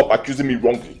don't stop accusing me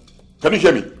wrongly. Can you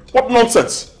hear me? What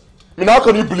nonsense! I mean, how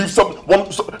can you believe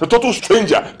a total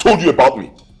stranger told you about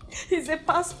me? He's a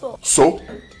pastor. So?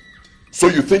 So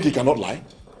you think he cannot lie?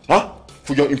 Huh?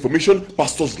 For your information,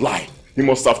 pastors lie. He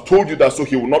must have told you that so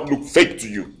he will not look fake to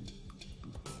you.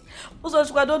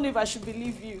 I don't know if I should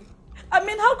believe you. I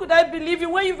mean, how could I believe you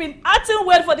when you've been acting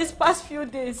well for these past few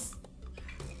days?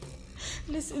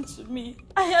 Listen to me.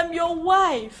 I am your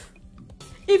wife.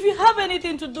 If you have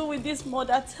anything to do with this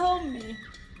murder, tell me.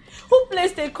 Who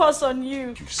placed a curse on you?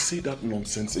 If you say that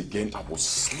nonsense again, I will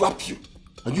slap you.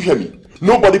 And you hear me?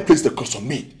 Nobody placed a curse on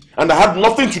me. And I had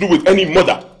nothing to do with any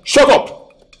murder. Shut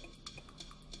up!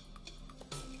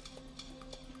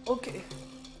 Okay.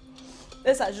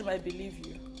 Let's assume I believe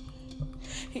you.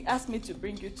 He asked me to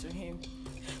bring you to him.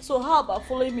 So how about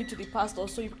following me to the pastor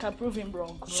so you can prove him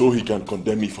wrong? So he can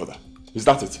condemn me further. Is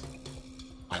that it?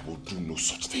 I will do no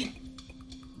such thing.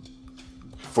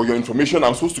 For your information,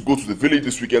 I'm supposed to go to the village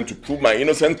this weekend to prove my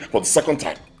innocence for the second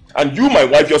time. And you, my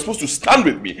wife, you're supposed to stand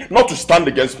with me, not to stand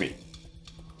against me.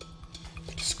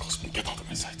 You disgust me. Get out of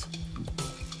my sight.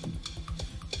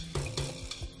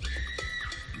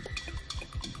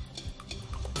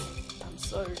 I'm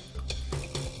sorry.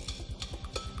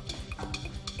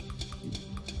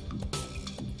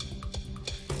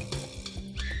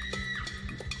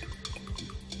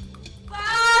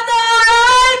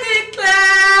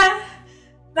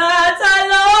 That I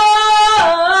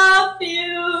love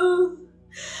you.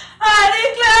 I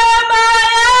declare my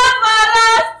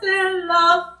everlasting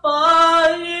love for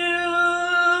you.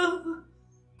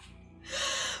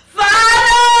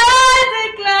 Father, I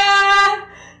declare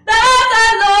that I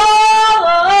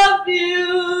love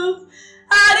you.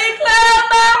 I declare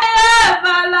my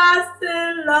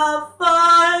everlasting love for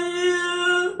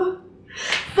you.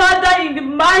 Father, in the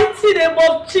mighty name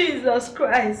of Jesus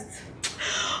Christ.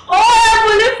 Oh,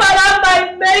 Heavenly Father, my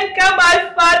Maker, my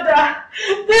Father,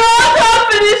 the author and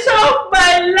finisher of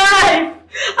my life.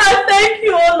 I thank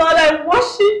you, oh Lord. I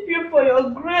worship you for your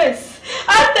grace.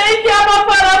 I thank you, Abba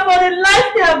Father, for the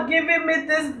life you have given me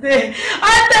this day.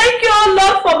 I thank you, oh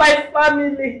Lord, for my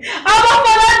family. Abba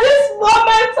Father, this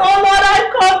moment, oh Lord, I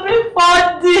come before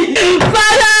thee.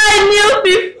 Father, I kneel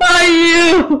before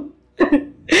you.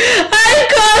 I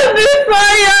come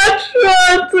before your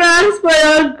throne to ask for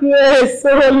your grace,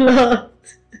 oh Lord.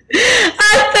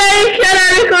 I thank you and I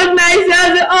recognize you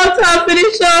as the author and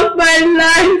finisher of my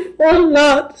life, oh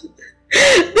Lord.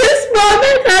 This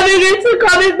moment I begin to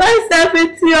commit myself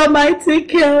into your mighty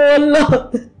care, oh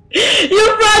Lord. You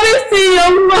promised in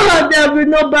your word there will be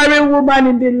no barren woman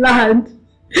in the land.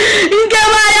 You gave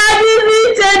my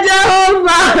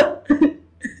Jehovah.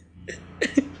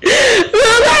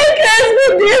 Will my case be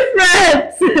different?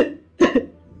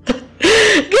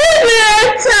 Give me a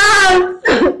chance.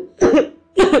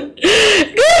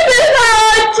 Give me my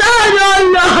own child, oh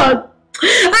Lord.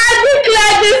 I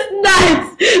declare this night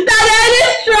that any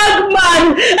strong man,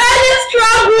 any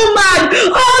strong woman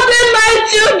holding my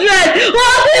children,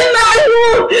 holding my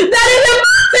womb, that in the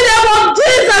mighty name of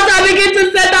Jesus I begin to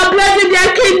set and bless in their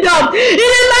kingdom. In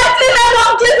the mighty name of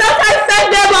Jesus I set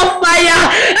them on fire.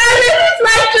 I release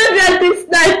my children this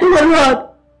night, oh Lord.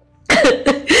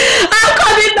 I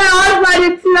commit my husband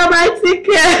into your mighty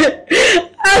care.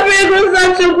 I bring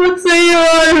such a good to you,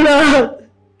 oh Lord.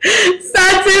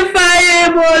 Sanctify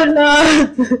him, oh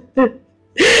Lord.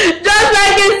 Just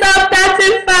like in Psalm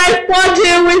 35, purge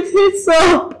him with his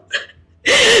soap,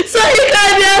 so he can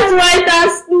be as white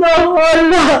as snow, oh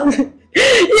Lord.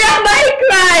 Hear my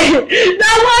cry,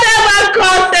 that whatever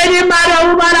curse any man or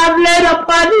woman have laid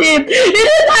upon him, in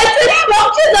the mighty name of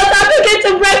Jesus, I begin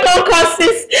to break all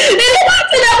curses. In the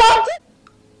mighty name of Jesus.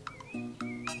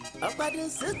 About the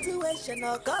situation,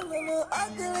 I'll call you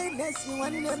ugliness, you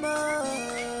want them all.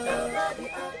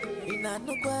 In a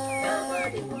no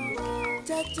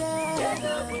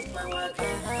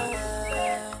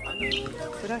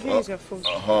But here is your phone.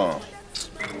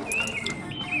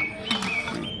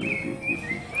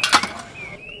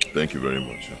 Thank you very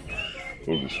much.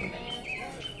 Hold this one.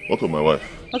 What of my wife?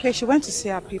 Okay, she went to see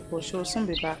her people. She will soon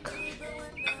be back.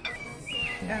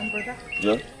 Brother?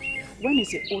 Yeah? When is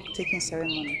the oath-taking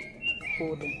ceremony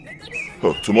holding?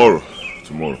 Oh, tomorrow.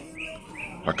 Tomorrow.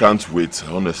 I can't wait.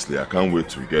 Honestly, I can't wait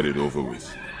to get it over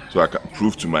with. So I can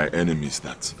prove to my enemies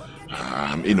that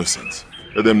I'm innocent.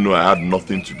 Let them know I had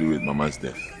nothing to do with Mama's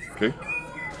death. Okay?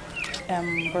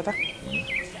 Brother,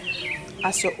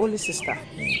 as your only sister,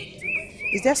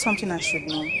 is there something I should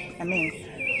know? I mean,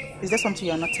 is there something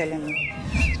you're not telling me?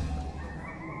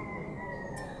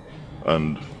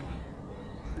 And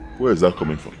where is that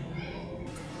coming from?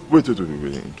 Wait.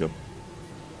 Nkem.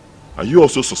 Are you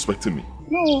also suspecting me?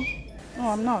 No,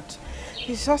 I'm not.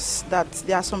 It's just that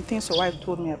there are some things your wife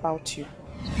told me about you.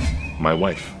 My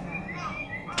wife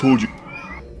told you?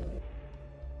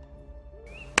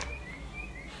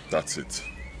 That's it.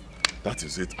 That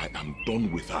is it. I am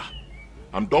done with her.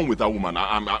 I'm done with that woman.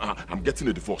 I'm getting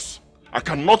a divorce. I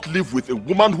cannot live with a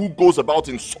woman who goes about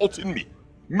insulting me,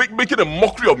 making a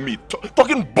mockery of me,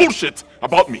 talking bullshit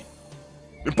about me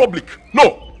in public.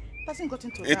 No.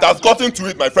 It has gotten to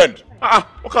it, my friend.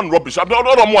 What kind of rubbish? I'm not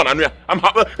one.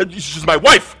 She's my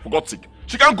wife, for God's sake.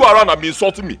 She can't go around and be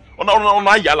insulting me.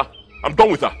 I'm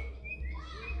done with her.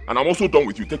 And I'm also done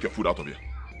with you. Take your food out of here.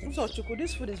 So, Chuku,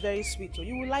 this food is very sweet. So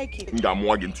you will like it. Get out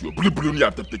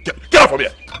from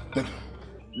here.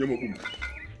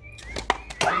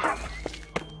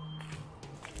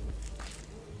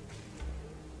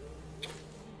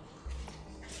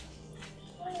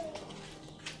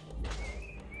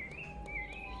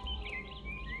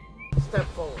 Step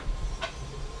forward.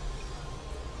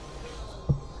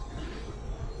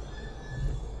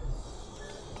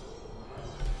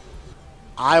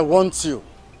 I want you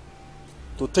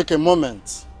to take a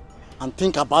moment and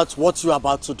think about what you are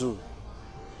about to do.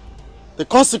 The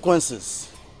consequences,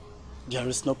 there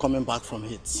is no coming back from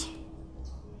it.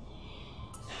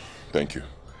 Thank you.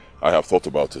 I have thought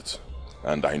about it,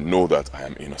 and I know that I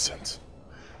am innocent.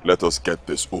 Let us get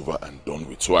this over and done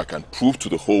with, so I can prove to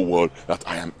the whole world that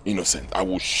I am innocent. I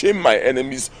will shame my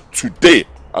enemies today.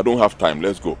 I don't have time.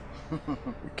 Let's go.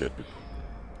 Wicked people.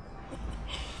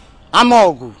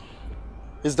 Amogu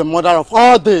is the mother of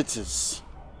all deities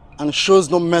and shows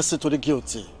no mercy to the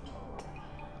guilty.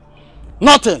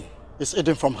 Nothing is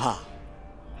hidden from her.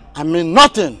 I mean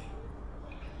nothing.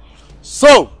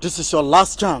 So, this is your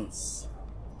last chance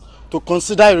to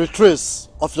consider a retrace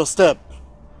of your step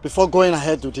before going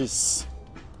ahead with this.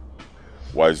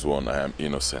 Wise one, I am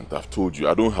innocent. I've told you,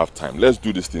 I don't have time. Let's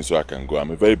do this thing so I can go.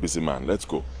 I'm a very busy man. Let's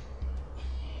go.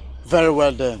 Very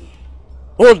well then.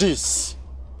 Hold this.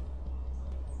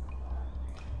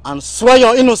 And swear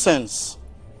your innocence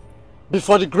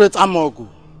before the great Amogu.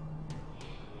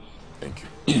 Thank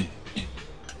you.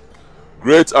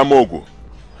 Great Amogu,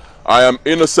 I am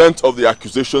innocent of the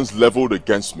accusations leveled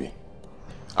against me.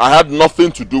 I had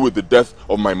nothing to do with the death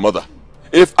of my mother.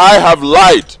 If I have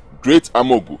lied, great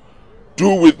Amogu,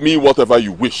 do with me whatever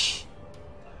you wish.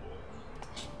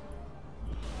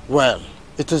 Well,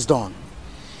 it is done.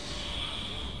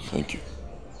 Thank you.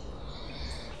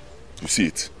 You see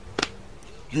it?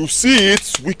 You see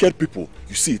it, wicked people.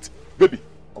 You see it. Baby,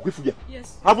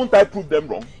 yes. Haven't I proved them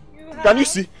wrong? Can you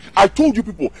see? I told you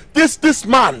people, this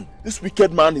man, this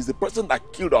wicked man is the person that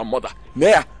killed our mother.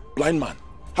 Nea, blind man.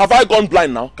 Have I gone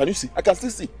blind now? Can you see? I can still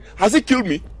see. Has he killed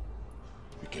me?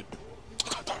 Wicked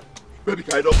people. Baby,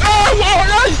 can I don't...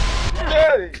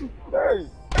 Hey!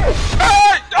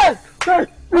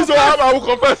 Please, I will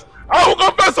confess. I will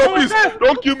confess, so please.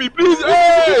 Don't kill me, please.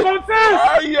 Hey!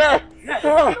 Confess! Yeah.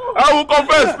 I will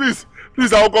confess, please.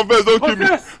 Please, I will confess. Don't kill me.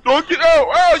 Don't kill me.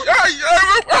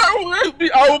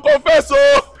 I will confess.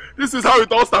 Oh, this is how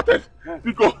it all started.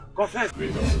 Because confess.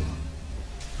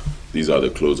 These are the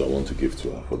clothes I want to give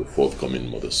to her for the forthcoming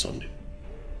Mother's Sunday.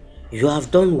 You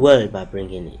have done well by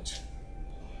bringing it.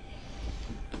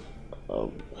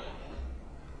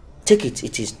 Take it.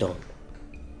 It is done.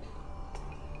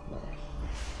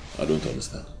 I don't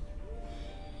understand.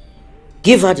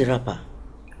 Give her the wrapper.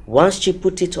 Once she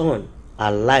put it on,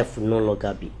 her life will no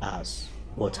longer be ours,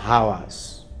 but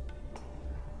ours.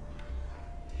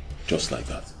 Just like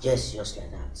that? Yes, just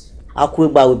like that.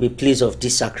 Akweba will be pleased of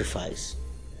this sacrifice,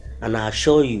 and I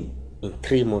assure you, in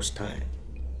 3 months' time,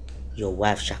 your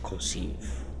wife shall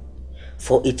conceive.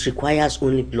 For it requires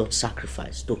only blood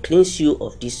sacrifice to cleanse you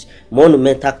of this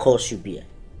monumental curse you bear.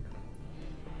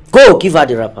 Go, give her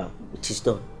the wrapper. It is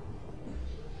done.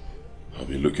 I'll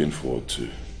be looking forward to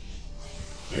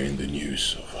hearing the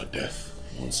news of her death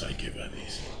once I give her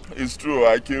this. It's true,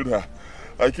 I killed her.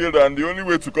 And the only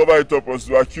way to cover it up was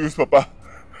to accuse Papa.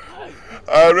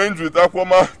 I arranged with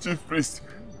Akwoma, chief priest,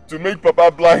 to make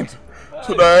Papa blind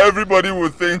so that everybody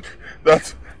would think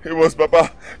that it was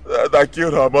Papa that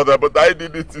killed her mother. But I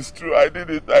did it, it's true, I did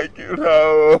it, I killed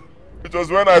her. It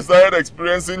was when I started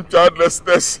experiencing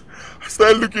childlessness, I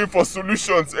started looking for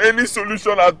solutions, any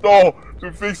solution at all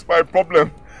to fix my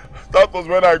problem. That was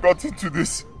when I got into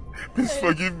this. Please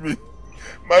forgive me.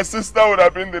 My sister would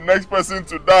have been the next person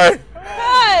to die.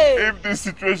 Hey! If this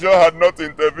situation had not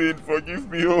intervened. Forgive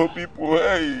me, oh people.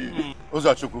 Hey!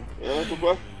 Ozachuku. Yeah,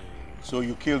 Papa? So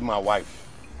you killed my wife.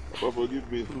 Papa,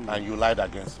 forgive me. And you lied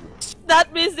against me.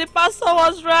 That means the pastor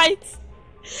was right.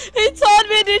 He told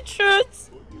me the truth.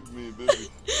 Forgive me, baby.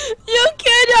 You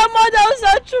killed your mother,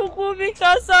 Ozachuku,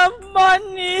 because of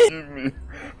money. Forgive me.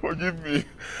 Forgive me.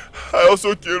 I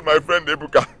also killed my friend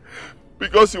Ebuka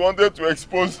because he wanted to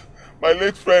expose my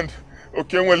late friend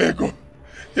Okenwelego.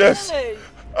 Yes, hey.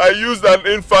 I used an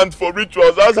infant for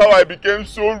rituals. That's how I became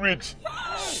so rich.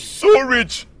 So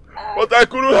rich. But I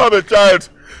couldn't have a child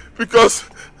because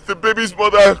the baby's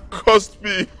mother cursed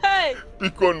me. Hey.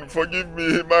 Bikon, forgive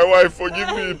me. My wife, forgive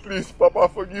me. Please, Papa,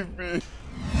 forgive me.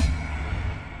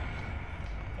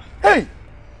 Hey!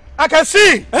 I can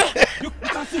see! You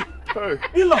can see! Hey.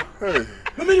 Ilo! Hey.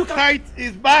 You Kite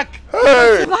is back!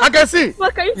 Hey! I can see!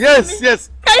 Can you yes, see me? Yes,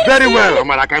 very well,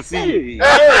 Omar, I can see. Hey.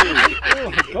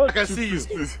 Hey. Oh, I can see you.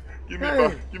 Please.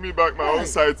 Give me back my own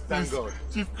sight, please. Thank God.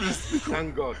 Chief, please.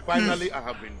 Thank God. Finally, I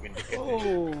have been vindicated.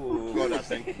 Oh. God, I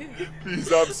thank you.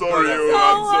 Please, I'm sorry. I'm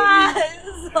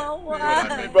sorry.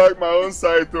 Give me back my own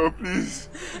sight, oh, please.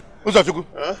 Uzachuku,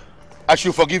 huh? I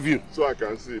should forgive you. So I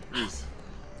can see, please.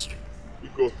 You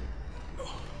go.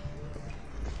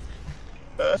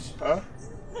 Huh?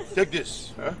 Take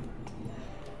this. Huh?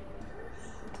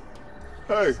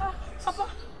 Hey. Papa.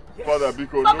 Father,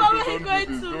 Biko, don't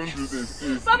do this,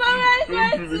 please. Papa,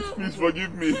 don't do this, please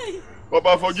forgive me.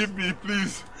 Papa, forgive me,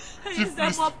 please. Chief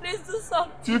priest. Please do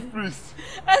something. Chief priest.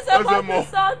 Do something.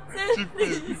 Chief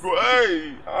priest, Biko,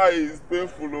 hey, it's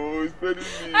painful, oh, it's paining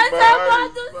me.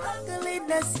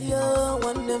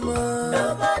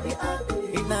 Nobody